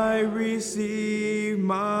I received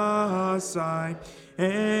my sight,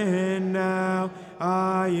 and now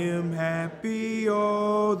I am happy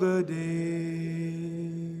all the day.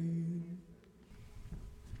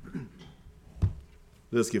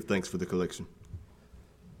 Let us give thanks for the collection.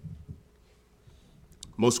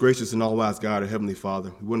 Most gracious and all-wise God, our Heavenly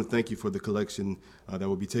Father, we want to thank you for the collection that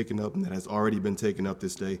will be taken up and that has already been taken up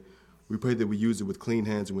this day. We pray that we use it with clean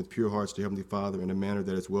hands and with pure hearts, dear Heavenly Father, in a manner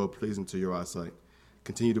that is well-pleasing to your eyesight.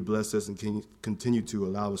 Continue to bless us and continue to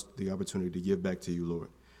allow us the opportunity to give back to you, Lord.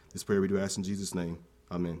 This prayer we do ask in Jesus' name.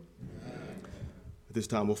 Amen. At this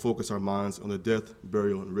time, we'll focus our minds on the death,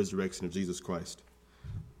 burial, and resurrection of Jesus Christ.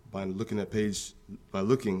 By looking at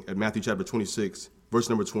Matthew chapter 26, verse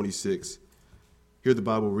number 26, here the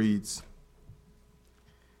Bible reads,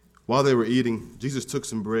 "While they were eating, Jesus took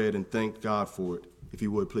some bread and thanked God for it." If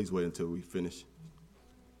you would, please wait until we finish.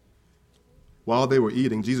 While they were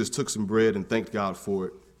eating, Jesus took some bread and thanked God for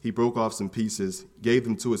it. He broke off some pieces, gave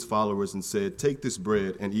them to his followers, and said, "Take this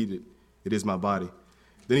bread and eat it. It is my body."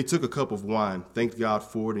 Then he took a cup of wine, thanked God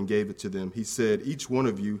for it, and gave it to them. He said, "Each one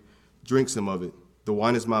of you drink some of it. The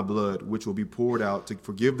wine is my blood, which will be poured out to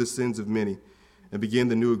forgive the sins of many and begin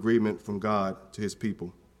the new agreement from God to his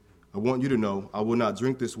people. I want you to know I will not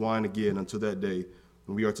drink this wine again until that day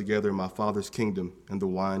when we are together in my Father's kingdom and the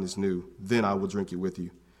wine is new. Then I will drink it with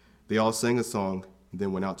you." They all sang a song and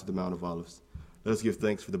then went out to the Mount of Olives. Let us give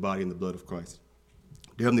thanks for the body and the blood of Christ.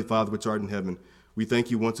 Dear Heavenly Father, which art in heaven, we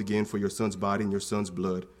thank you once again for your Son's body and your Son's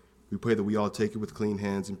blood. We pray that we all take it with clean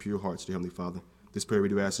hands and pure hearts, dear Heavenly Father. This prayer we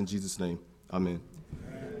do ask in Jesus' name. Amen.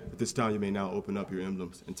 At this time, you may now open up your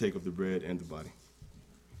emblems and take of the bread and the body.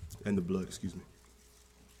 And the blood, excuse me.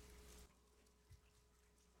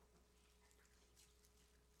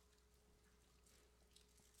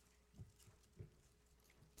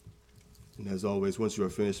 And as always, once you are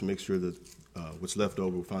finished, make sure that what's left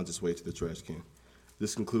over finds its way to the trash can.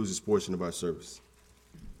 This concludes this portion of our service.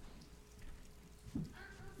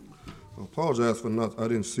 I apologize for I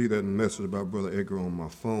didn't see that message about Brother Edgar on my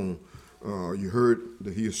phone. You heard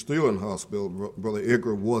that he is still in hospital. Brother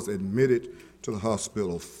Edgar was admitted to the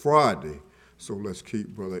hospital Friday, so let's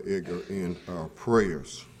keep Brother Edgar in our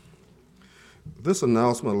prayers. This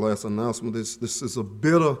announcement, last announcement, this is a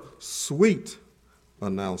bittersweet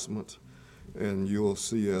announcement, and you'll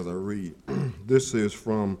see as I read. This is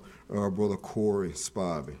from our Brother Corey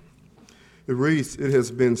Spivey. It reads, "It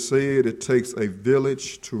has been said it takes a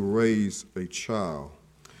village to raise a child.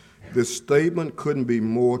 This statement couldn't be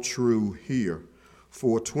more true here.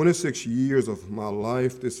 For 26 years of my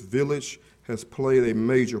life, this village has played a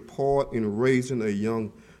major part in raising a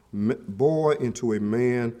young boy into a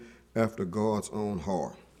man after God's own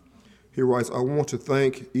heart." He writes, "I want to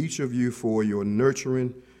thank each of you for your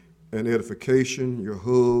nurturing and edification, your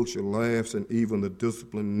hugs, your laughs, and even the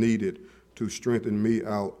discipline needed to strengthen me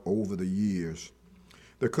out over the years.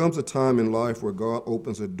 There comes a time in life where God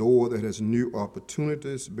opens a door that has new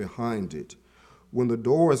opportunities behind it. When the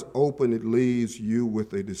door is open, it leaves you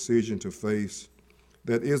with a decision to face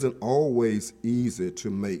that isn't always easy to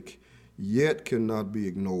make, yet cannot be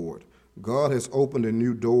ignored. God has opened a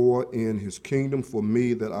new door in his kingdom for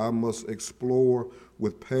me that I must explore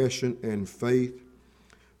with passion and faith.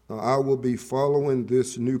 I will be following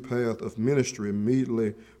this new path of ministry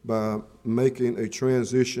immediately by making a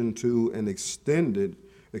transition to an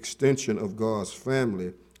extension of God's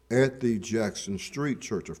family at the Jackson Street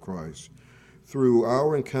Church of Christ. Through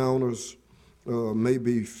our encounters may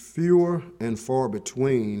be fewer and far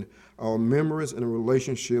between, our memories and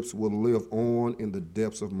relationships will live on in the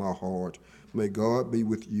depths of my heart. May God be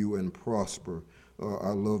with you and prosper.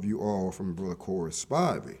 I love you all, from Brother Corey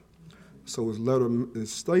Spivey. So his letter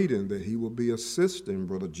is stating that he will be assisting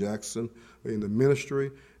Brother Jackson in the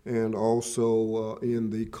ministry and also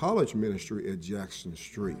in the college ministry at Jackson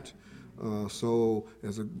Street. So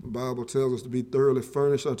as the Bible tells us to be thoroughly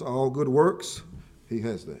furnished unto all good works, he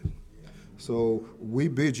has that. So we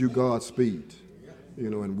bid you Godspeed.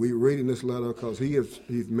 And we're reading this letter because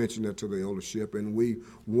he's mentioned that to the eldership, and we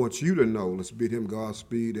want you to know, let's bid him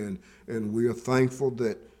Godspeed, and we are thankful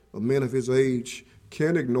that a man of his age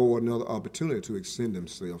can't ignore another opportunity to extend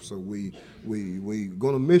himself. So we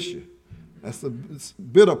going to miss you. That's the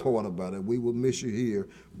bitter part about it. We will miss you here,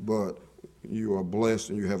 but you are blessed,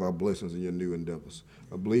 and you have our blessings in your new endeavors.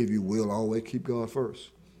 I believe you will always keep God first,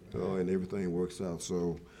 and everything works out.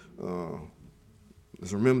 So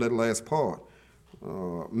let's remember that last part.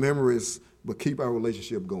 Memories, but keep our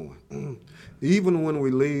relationship going. Even when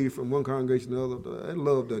we leave from one congregation to the other, that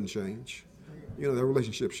love doesn't change. That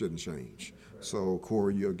relationship shouldn't change. So,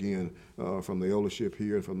 Corey, you again, from the eldership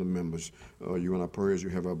here and from the members, you're in our prayers, you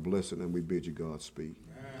have our blessing, and we bid you Godspeed.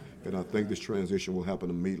 And I think this transition will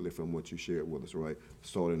happen immediately from what you shared with us, right?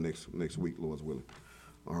 Starting next week, Lord's willing.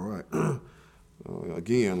 All right.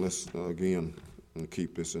 Again, let's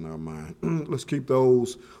keep this in our mind. Let's keep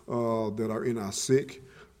those that are in our sick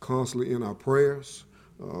constantly in our prayers.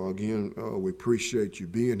 Again, we appreciate you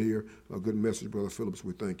being here. A good message, Brother Phillips.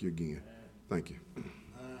 We thank you again. Thank you.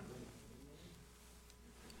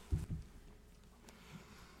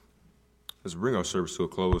 Let's bring our service to a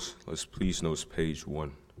close. Let's please notice page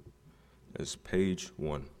 1. It's page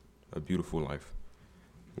 1, A Beautiful Life.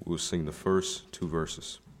 We'll sing the first 2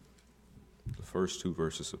 verses. The first 2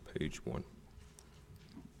 verses of page 1.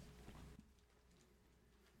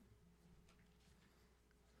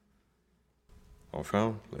 All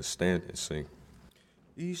found? Let's stand and sing.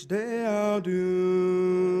 Each day I'll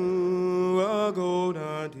do a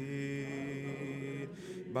golden deed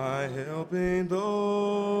by helping those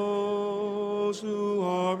who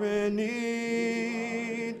are in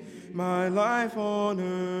need. My life on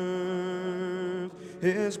earth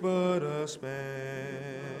is but a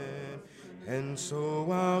span, and so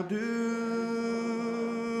I'll do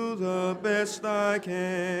the best I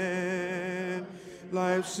can.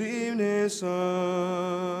 Life's evening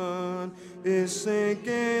sun is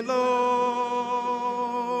sinking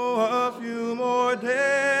low. A few more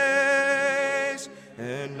days,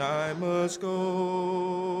 and I must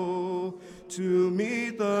go to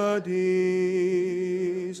meet the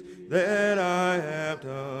deeds that I have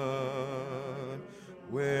done,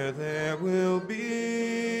 where there will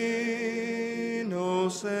be no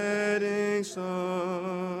setting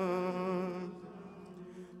sun.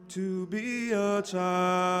 To be a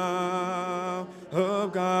child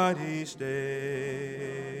of God each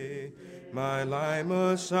day, my light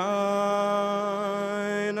must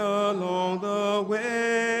shine along the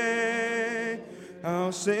way.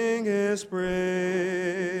 I'll sing his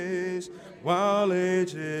praise while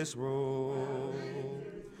ages roll,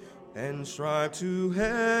 and strive to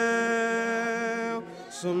help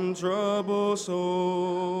some troubled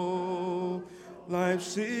soul.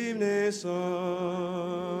 Life's evening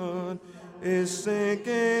sun is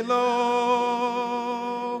sinking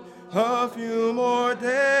low. A few more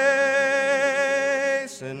days,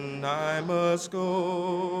 and I must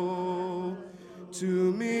go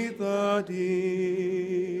to meet the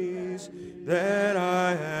deeds that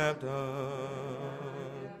I have done,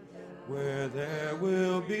 where there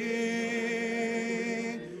will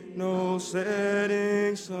be no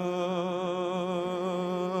setting sun.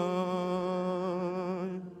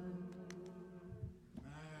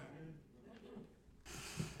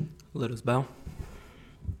 Let us bow.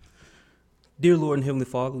 Dear Lord and Heavenly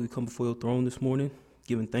Father, we come before your throne this morning,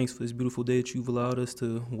 giving thanks for this beautiful day that you've allowed us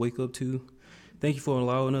to wake up to. Thank you for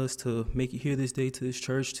allowing us to make it here this day to this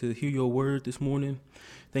church, to hear your word this morning.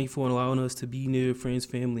 Thank you for allowing us to be near friends,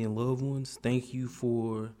 family, and loved ones. Thank you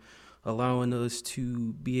for allowing us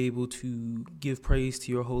to be able to give praise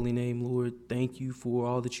to your holy name, Lord. Thank you for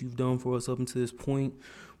all that you've done for us up until this point.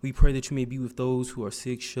 We pray that you may be with those who are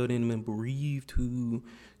sick, shut in, and bereaved, who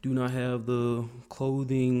do not have the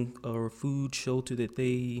clothing or food, shelter that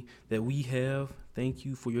we have. Thank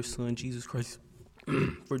you for your Son, Jesus Christ,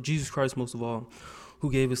 for Jesus Christ most of all, who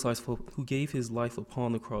gave his life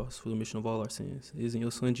upon the cross for the remission of all our sins. It is in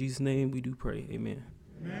your Son Jesus' name we do pray. Amen.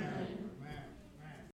 Amen.